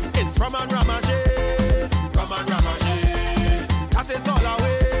 It's Raman Ramaje. Raman Ramaje. That is all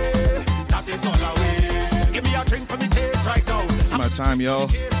away. That is all away. Give me a drink for me taste right now. It's my time, y'all.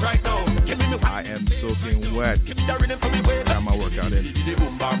 Right now. I am soaking wet. Got my workout in.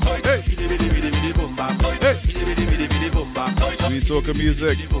 Hey. Sweet soca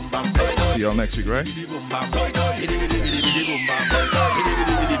music. See y'all next week, right?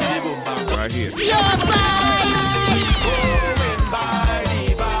 Right here.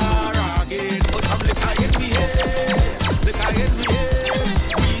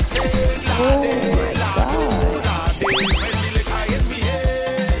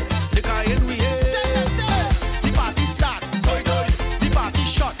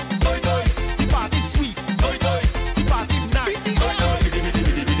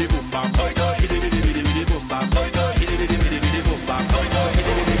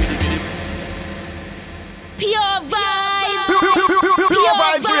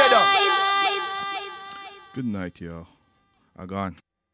 Good night, y'all. I gone.